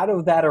out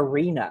of that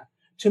arena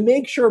to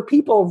make sure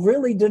people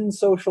really didn't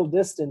social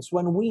distance,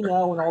 when we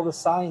know, and all the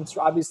science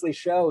obviously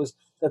shows,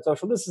 that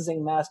social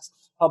distancing masks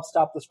help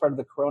stop the spread of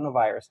the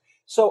coronavirus.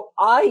 So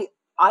I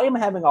am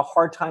having a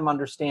hard time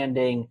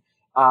understanding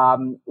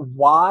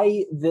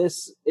why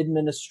this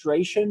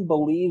administration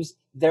believes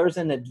there's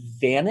an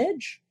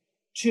advantage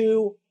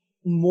to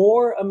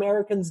more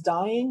Americans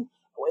dying.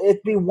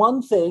 It'd be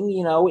one thing,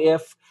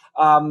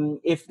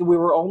 if we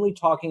were only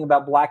talking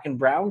about Black and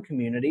brown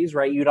communities,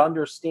 right? You'd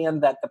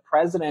understand that the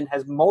president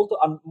has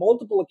on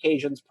multiple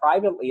occasions,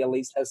 privately at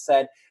least, has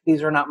said,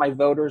 these are not my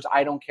voters.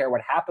 I don't care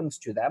what happens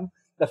to them.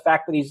 The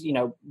fact that he's,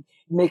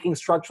 making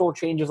structural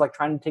changes like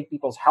trying to take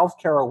people's health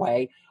care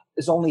away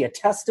is only a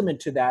testament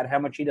to that, how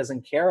much he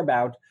doesn't care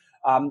about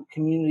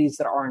communities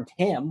that aren't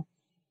him.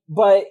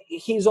 But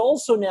he's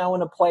also now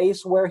in a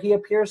place where he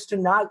appears to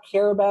not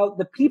care about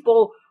the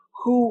people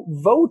who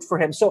vote for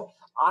him. So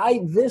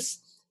this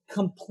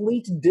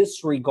complete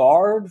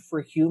disregard for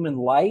human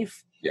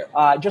life,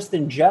 just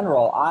in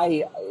general,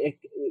 it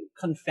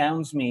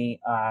confounds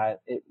me.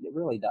 It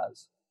really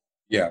does.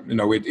 Yeah,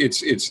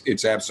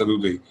 it's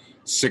absolutely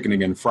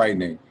sickening and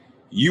frightening.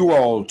 You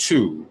all,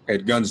 too,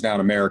 at Guns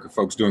Down America,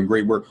 folks, doing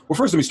great work. Well,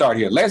 first, let me start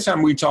here. Last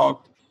time we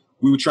talked,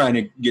 we were trying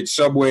to get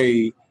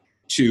Subway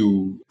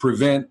to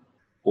prevent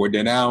or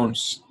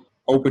denounce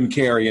open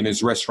carry in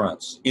its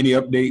restaurants. Any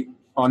update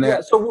on that?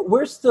 Yeah, so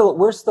we're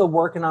still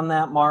working on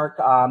that, Mark.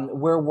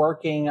 We're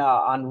working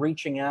on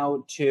reaching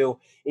out to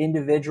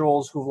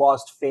individuals who've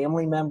lost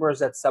family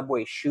members at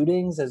Subway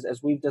shootings.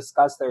 As we've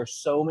discussed, there are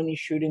so many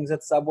shootings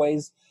at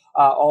Subways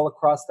all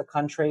across the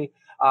country.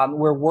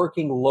 We're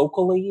working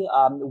locally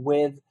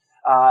with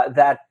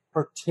that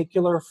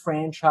particular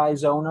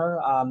franchise owner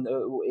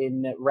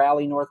in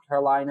Raleigh, North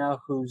Carolina,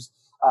 whose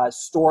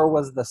store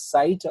was the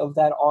site of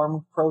that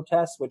armed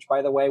protest, which,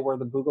 by the way, were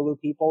the Boogaloo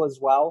people as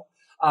well.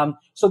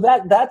 So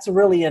that's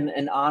really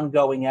an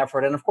ongoing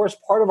effort. And, of course,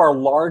 part of our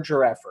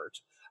larger effort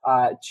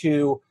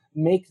to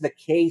make the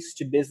case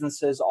to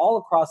businesses all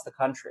across the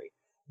country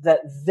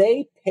that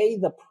they pay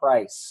the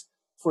price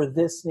for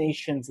this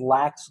nation's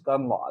lax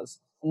gun laws,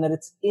 and that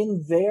it's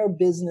in their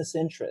business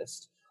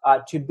interest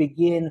to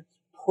begin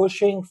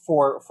pushing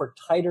for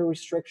tighter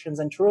restrictions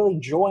and to really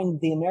join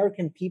the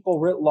American people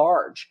writ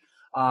large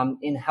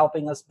in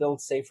helping us build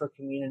safer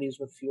communities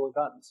with fewer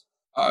guns.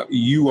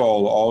 You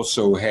all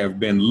also have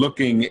been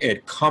looking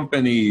at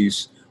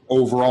companies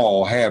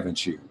overall,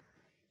 haven't you?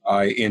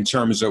 In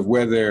terms of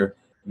whether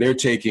they're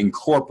taking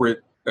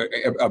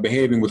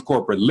behaving with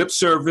corporate lip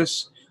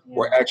service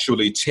or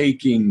actually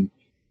taking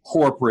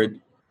corporate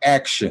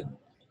action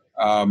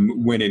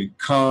when it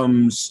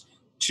comes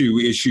to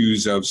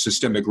issues of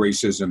systemic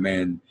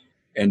racism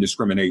and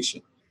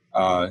discrimination.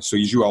 So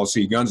as you all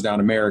see, Guns Down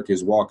America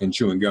is walking,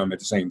 chewing gum at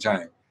the same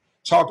time.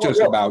 Talk to us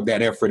about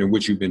that effort and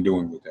what you've been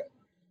doing with that.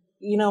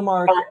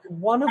 Mark,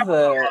 one of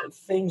the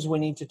things we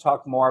need to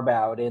talk more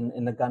about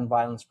in the gun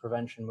violence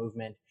prevention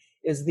movement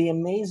is the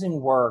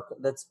amazing work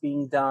that's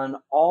being done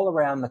all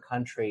around the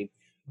country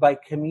by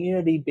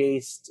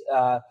community-based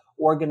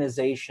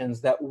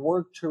organizations that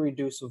work to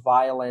reduce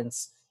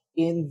violence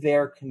in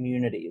their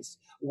communities,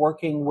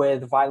 working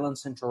with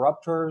violence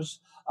interrupters,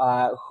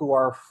 who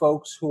are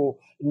folks who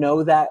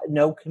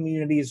know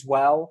communities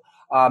well,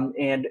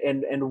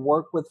 and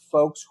work with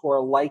folks who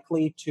are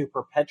likely to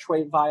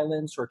perpetuate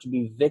violence or to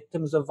be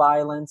victims of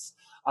violence,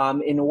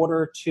 in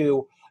order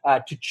to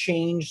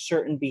change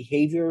certain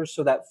behaviors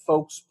so that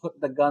folks put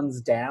the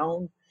guns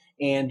down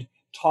and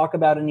talk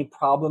about any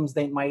problems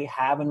they might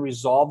have and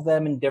resolve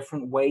them in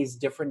different ways,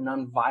 different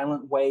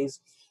nonviolent ways.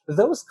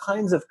 Those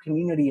kinds of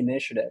community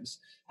initiatives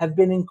have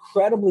been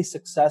incredibly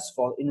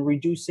successful in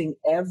reducing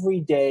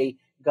everyday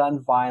gun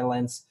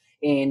violence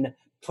in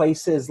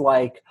places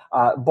like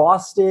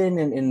Boston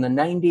in the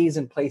 90s,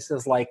 and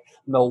places like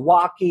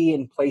Milwaukee,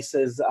 and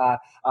places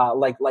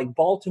like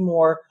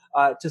Baltimore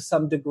to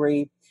some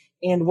degree.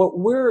 And what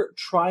we're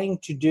trying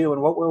to do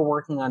and what we're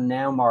working on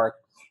now, Mark,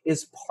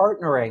 is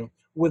partnering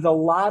with a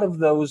lot of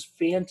those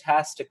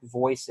fantastic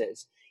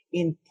voices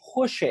in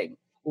pushing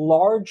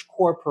large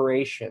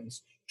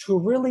corporations to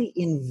really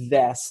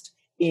invest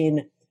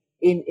in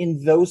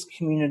those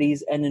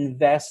communities and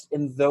invest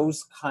in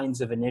those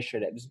kinds of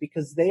initiatives,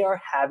 because they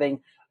are having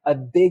a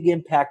big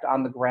impact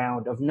on the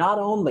ground of not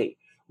only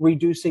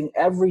reducing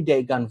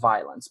everyday gun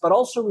violence, but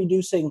also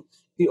reducing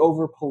the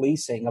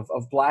over-policing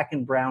of Black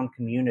and brown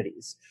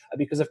communities.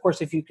 Because, of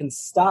course, if you can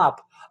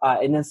stop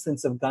an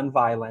instance of gun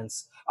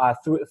violence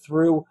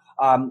through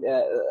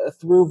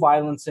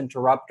violence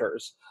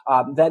interrupters,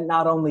 that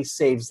not only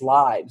saves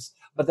lives,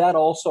 but that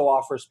also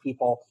offers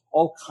people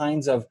all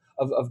kinds of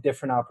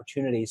different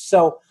opportunities.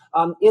 So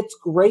it's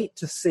great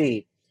to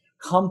see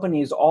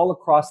companies all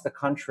across the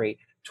country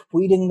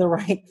tweeting the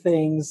right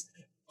things,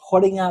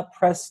 putting out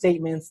press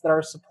statements that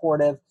are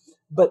supportive,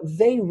 but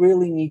they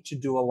really need to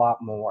do a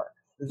lot more.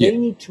 They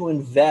need to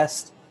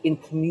invest in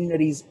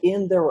communities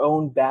in their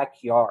own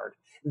backyard.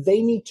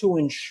 They need to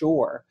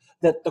ensure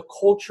that the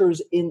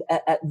cultures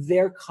at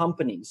their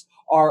companies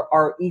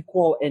are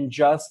equal and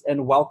just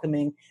and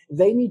welcoming.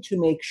 They need to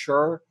make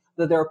sure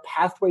that there are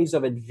pathways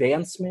of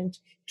advancement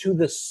to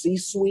the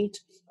C-suite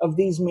of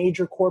these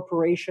major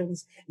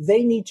corporations.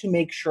 They need to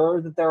make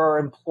sure that there are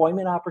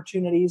employment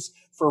opportunities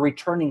for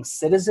returning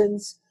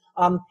citizens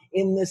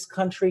in this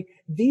country.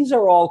 These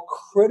are all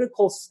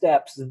critical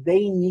steps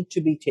they need to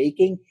be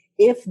taking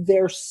if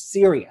they're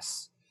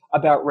serious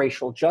about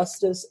racial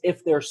justice,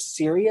 if they're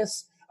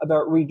serious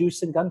about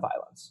reducing gun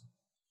violence.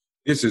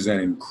 This is an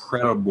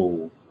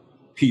incredible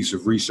piece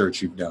of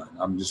research you've done.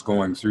 I'm just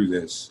going through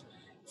this.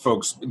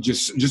 Folks,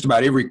 just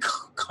about every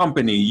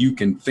company you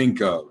can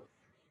think of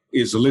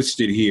is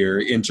listed here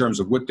in terms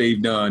of what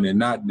they've done and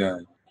not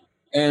done.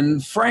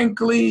 And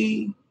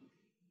frankly,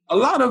 a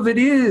lot of it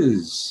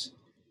is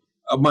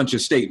a bunch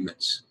of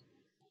statements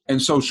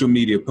and social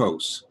media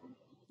posts.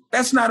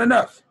 That's not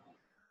enough.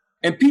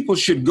 And people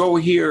should go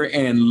here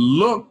and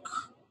look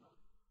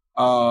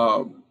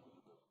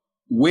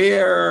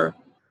where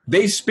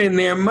they spend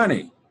their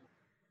money.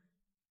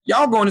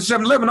 Y'all going to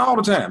 7-Eleven all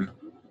the time.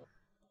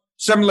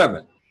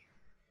 7-Eleven.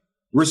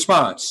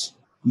 Response,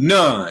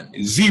 none,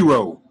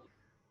 zero,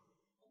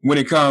 when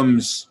it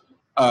comes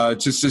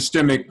to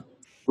systemic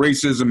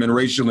racism and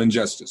racial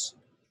injustice.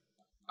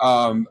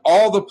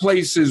 All the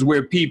places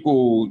where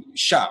people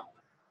shop.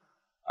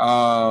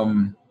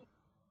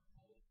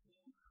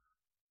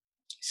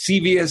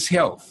 CVS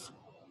Health.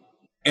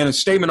 In a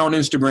statement on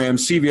Instagram,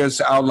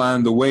 CVS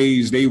outlined the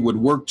ways they would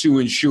work to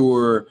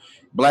ensure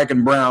Black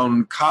and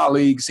brown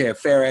colleagues have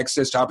fair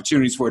access to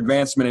opportunities for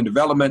advancement and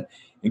development,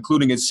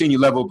 including at senior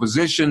level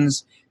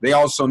positions. They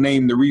also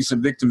named the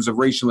recent victims of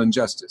racial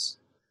injustice.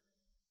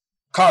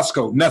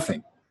 Costco,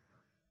 nothing.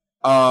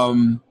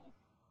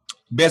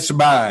 Best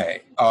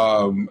Buy,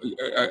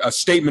 a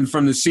statement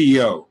from the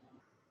CEO.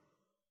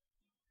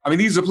 I mean,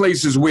 these are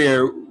places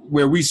where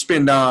we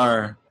spend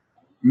our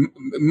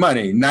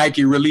money.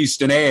 Nike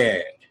released an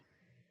ad.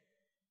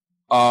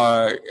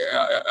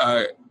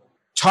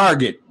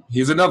 Target,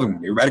 here's another one.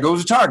 Everybody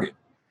goes to Target.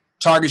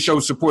 Target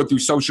shows support through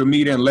social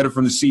media and a letter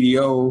from the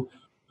CDO.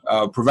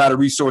 Provided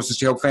resources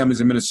to help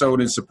families in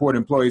Minnesota and support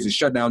employees that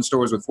shut down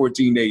stores with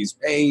 14 days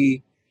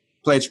pay.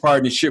 Pledge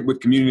partnership with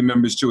community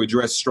members to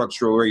address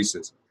structural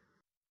racism.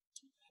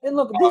 And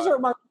look, these are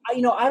my,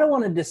 I don't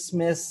want to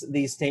dismiss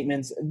these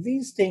statements.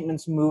 These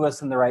statements move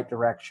us in the right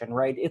direction,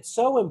 right? It's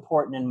so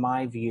important, in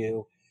my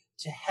view,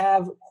 to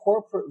have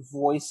corporate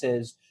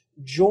voices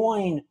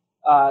join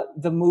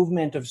the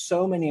movement of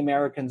so many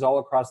Americans all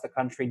across the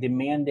country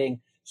demanding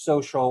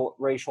social,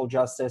 racial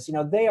justice.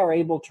 They are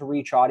able to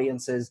reach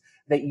audiences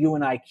that you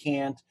and I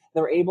can't.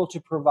 They're able to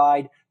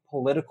provide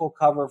political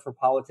cover for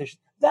politicians.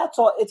 That's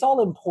all. It's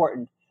all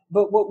important.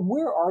 But what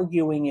we're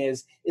arguing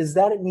is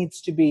that it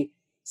needs to be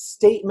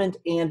statement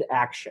and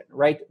action,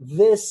 right?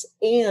 This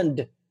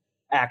and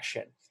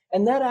action.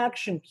 And that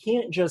action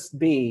can't just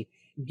be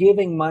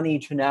giving money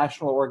to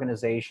national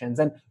organizations.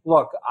 And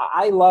look,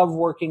 I love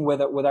working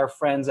with our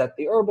friends at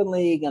the Urban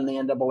League and the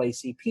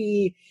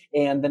NAACP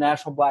and the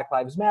National Black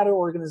Lives Matter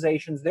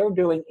organizations. They're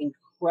doing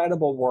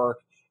incredible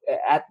work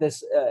at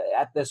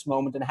this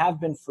moment, and have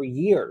been for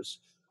years,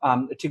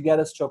 to get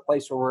us to a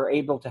place where we're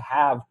able to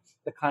have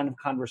the kind of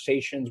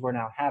conversations we're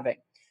now having.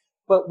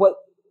 But what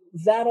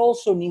that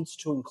also needs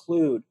to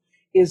include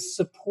is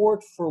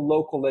support for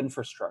local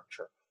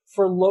infrastructure,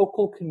 for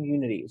local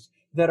communities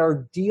that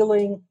are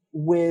dealing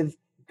with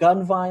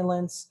gun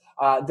violence,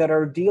 that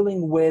are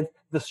dealing with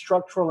the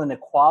structural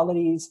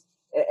inequalities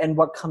and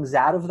what comes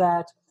out of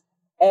that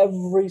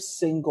every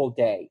single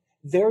day.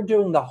 They're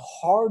doing the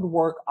hard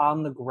work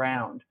on the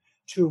ground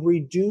to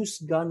reduce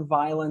gun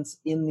violence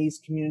in these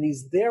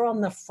communities. They're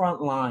on the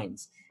front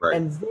lines, right.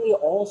 And they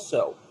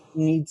also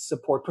need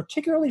support,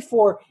 particularly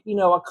for,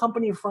 a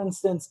company, for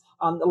instance,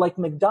 like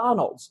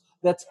McDonald's,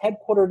 that's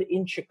headquartered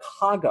in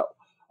Chicago,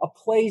 a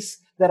place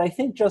that I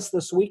think just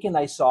this weekend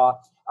I saw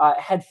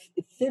had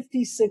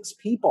 56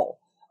 people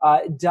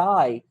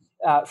die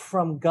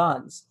from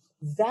guns.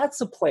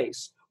 That's a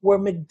place where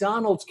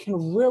McDonald's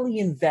can really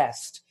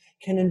invest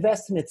in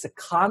its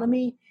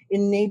economy,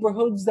 in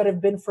neighborhoods that have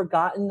been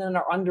forgotten and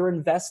are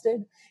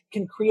underinvested,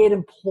 can create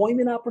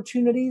employment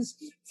opportunities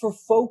for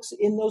folks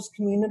in those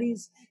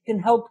communities, can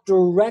help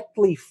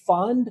directly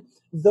fund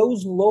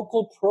those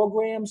local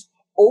programs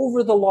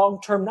over the long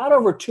term, not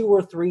over 2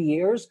 or 3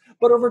 years,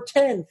 but over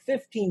 10,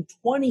 15,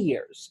 20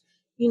 years.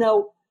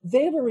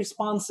 They have a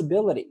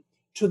responsibility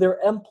to their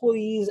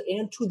employees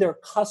and to their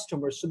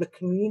customers, to the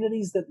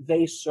communities that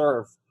they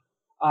serve.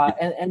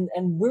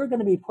 And we're going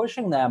to be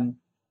pushing them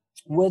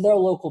with our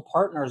local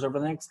partners over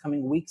the next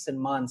coming weeks and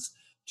months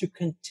to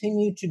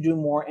continue to do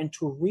more and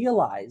to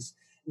realize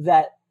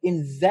that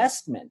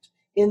investment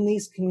in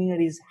these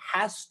communities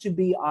has to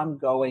be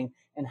ongoing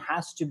and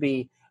has to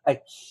be an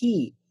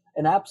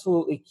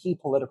absolutely key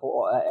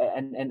political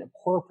and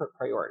corporate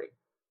priority.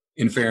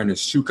 In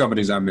fairness, 2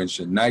 companies I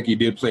mentioned, Nike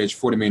did pledge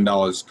 $40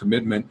 million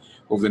commitment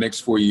over the next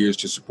 4 years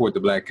to support the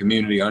Black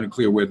community.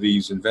 Unclear where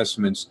these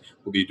investments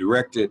will be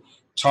directed.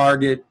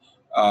 Target,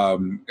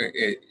 $10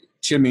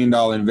 million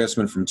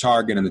investment from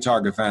Target and the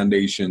Target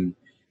Foundation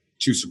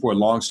to support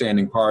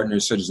longstanding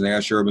partners such as the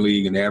National Urban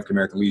League and the African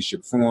American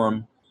Leadership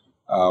Forum.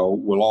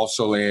 We'll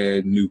also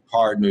add new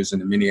partners in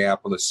the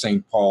Minneapolis,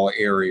 St. Paul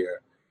area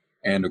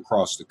and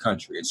across the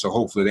country. And so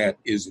hopefully that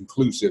is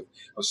inclusive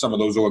of some of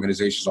those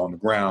organizations on the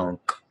ground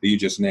that you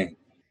just named.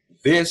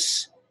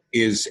 This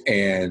is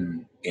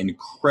an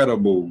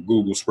incredible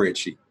Google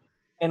spreadsheet.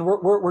 And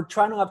we're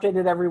trying to update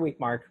it every week,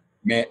 Mark.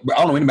 Man, I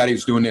don't know anybody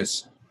who's doing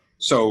this.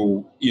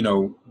 So,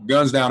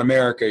 Guns Down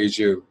America is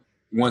your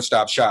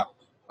one-stop shop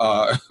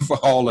for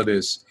all of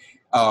this.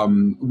 I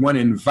want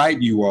to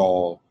invite you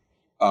all.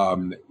 I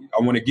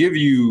want to give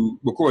you,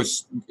 of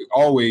course,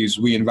 always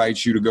we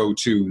invite you to go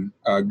to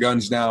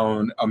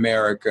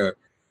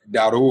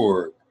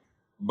gunsdownamerica.org.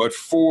 But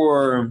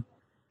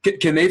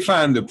can they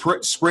find the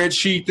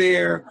spreadsheet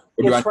there?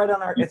 It's right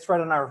on our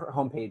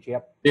homepage.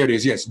 Yep. There it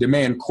is. Yes.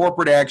 Demand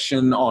corporate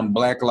action on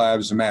Black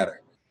Lives Matter.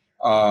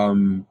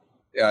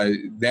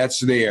 That's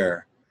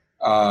there.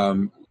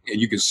 And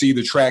you can see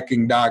the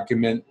tracking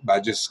document by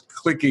just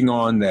clicking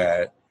on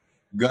that,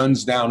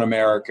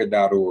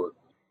 gunsdownamerica.org.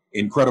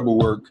 Incredible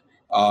work.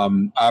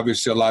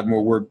 Obviously, a lot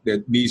more work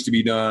that needs to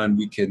be done.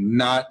 We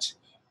cannot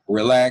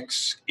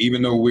relax,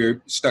 even though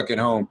we're stuck at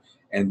home.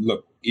 And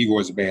look,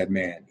 Igor's a bad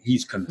man.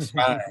 He's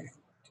confined,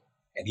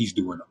 and he's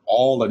doing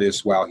all of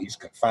this while he's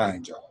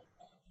confined, y'all.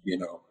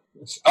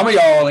 Some of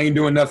y'all ain't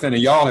doing nothing,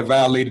 and y'all have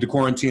violated the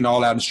quarantine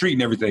all out in the street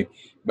and everything.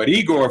 But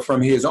Igor,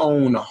 from his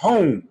own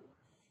home,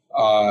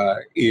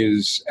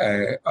 is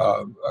a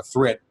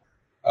threat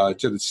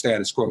to the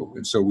status quo,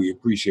 and so we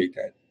appreciate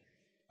that.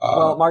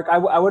 Well, Mark,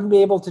 I wouldn't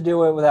be able to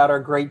do it without our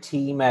great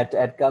team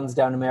at Guns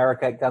Down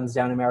America, at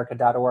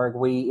gunsdownamerica.org.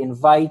 We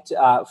invite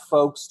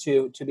folks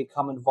to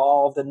become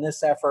involved in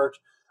this effort,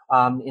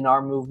 in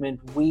our movement.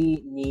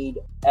 We need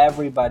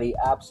everybody,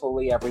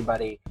 absolutely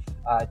everybody,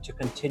 to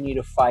continue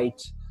to fight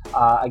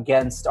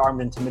against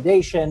armed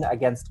intimidation,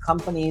 against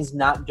companies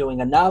not doing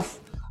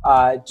enough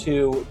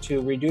to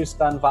reduce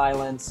gun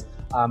violence,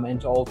 and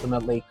to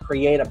ultimately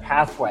create a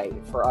pathway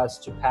for us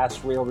to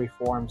pass real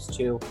reforms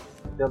to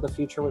build a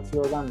future with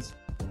fewer guns.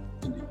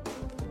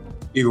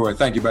 Igor,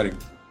 thank you, buddy.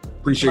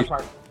 Appreciate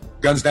it.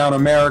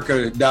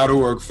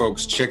 Gunsdownamerica.org,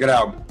 folks. Check it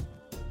out.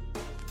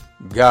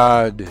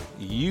 God,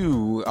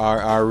 you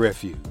are our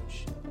refuge.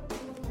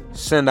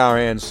 Send our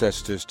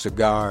ancestors to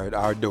guard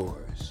our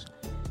doors.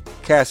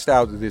 Cast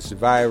out this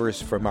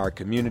virus from our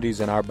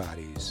communities and our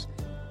bodies.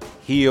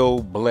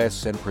 Heal,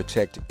 bless, and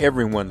protect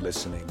everyone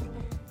listening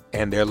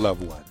and their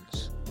loved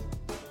ones.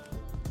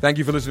 Thank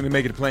you for listening to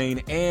Make It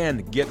Plain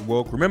and Get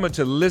Woke. Remember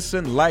to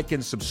listen, like,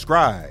 and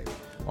subscribe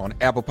on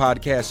Apple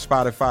Podcasts,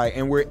 Spotify,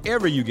 and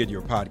wherever you get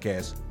your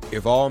podcasts.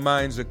 If all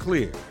minds are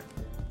clear,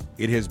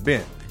 it has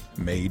been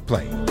made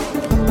plain.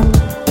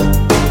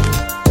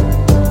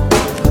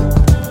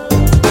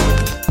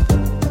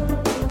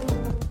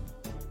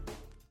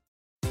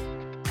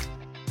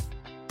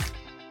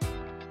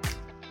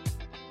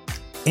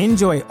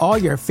 Enjoy all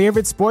your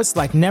favorite sports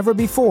like never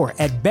before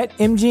at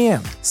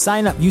BetMGM.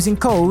 Sign up using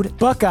code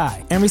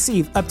Buckeye and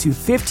receive up to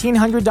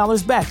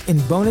 $1,500 back in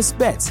bonus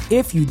bets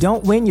if you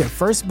don't win your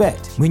first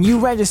bet. When you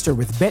register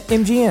with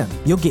BetMGM,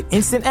 you'll get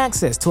instant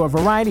access to a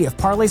variety of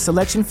parlay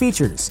selection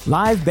features,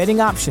 live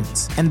betting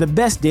options, and the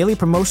best daily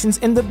promotions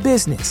in the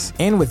business.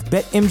 And with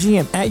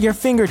BetMGM at your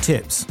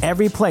fingertips,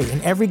 every play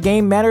and every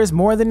game matters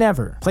more than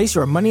ever. Place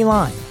your money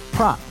line,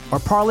 prop, or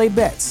parlay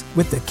bets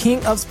with the king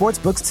of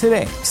sportsbooks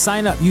today.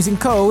 Sign up using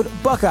code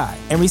Buckeye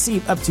and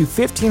receive up to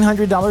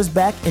 $1,500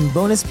 back in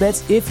bonus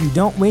bets if you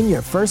don't win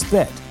your first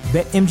bet.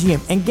 BetMGM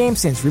and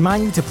GameSense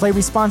remind you to play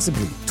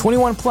responsibly.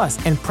 21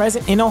 plus and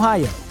present in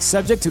Ohio,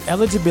 subject to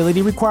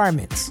eligibility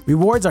requirements.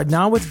 Rewards are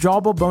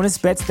non-withdrawable bonus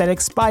bets that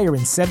expire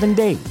in 7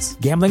 days.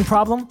 Gambling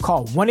problem?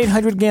 Call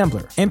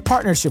 1-800-GAMBLER in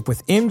partnership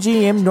with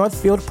MGM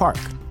Northfield Park.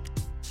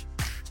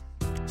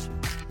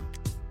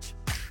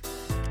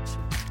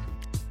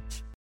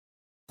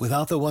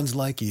 Without the ones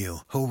like you,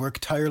 who work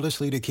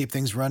tirelessly to keep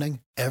things running,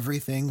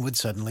 everything would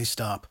suddenly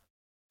stop.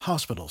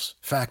 Hospitals,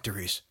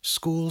 factories,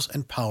 schools,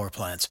 and power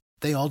plants,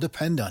 they all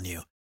depend on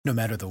you. No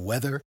matter the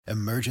weather,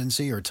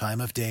 emergency, or time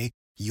of day,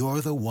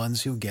 you're the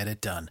ones who get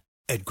it done.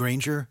 At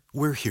Grainger,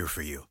 we're here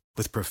for you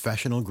with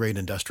professional-grade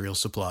industrial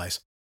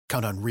supplies.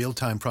 Count on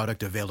real-time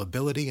product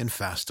availability and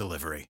fast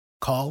delivery.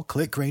 Call,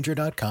 click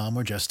Grainger.com,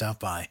 or just stop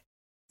by.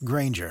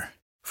 Grainger,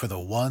 for the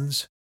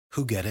ones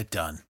who get it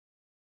done.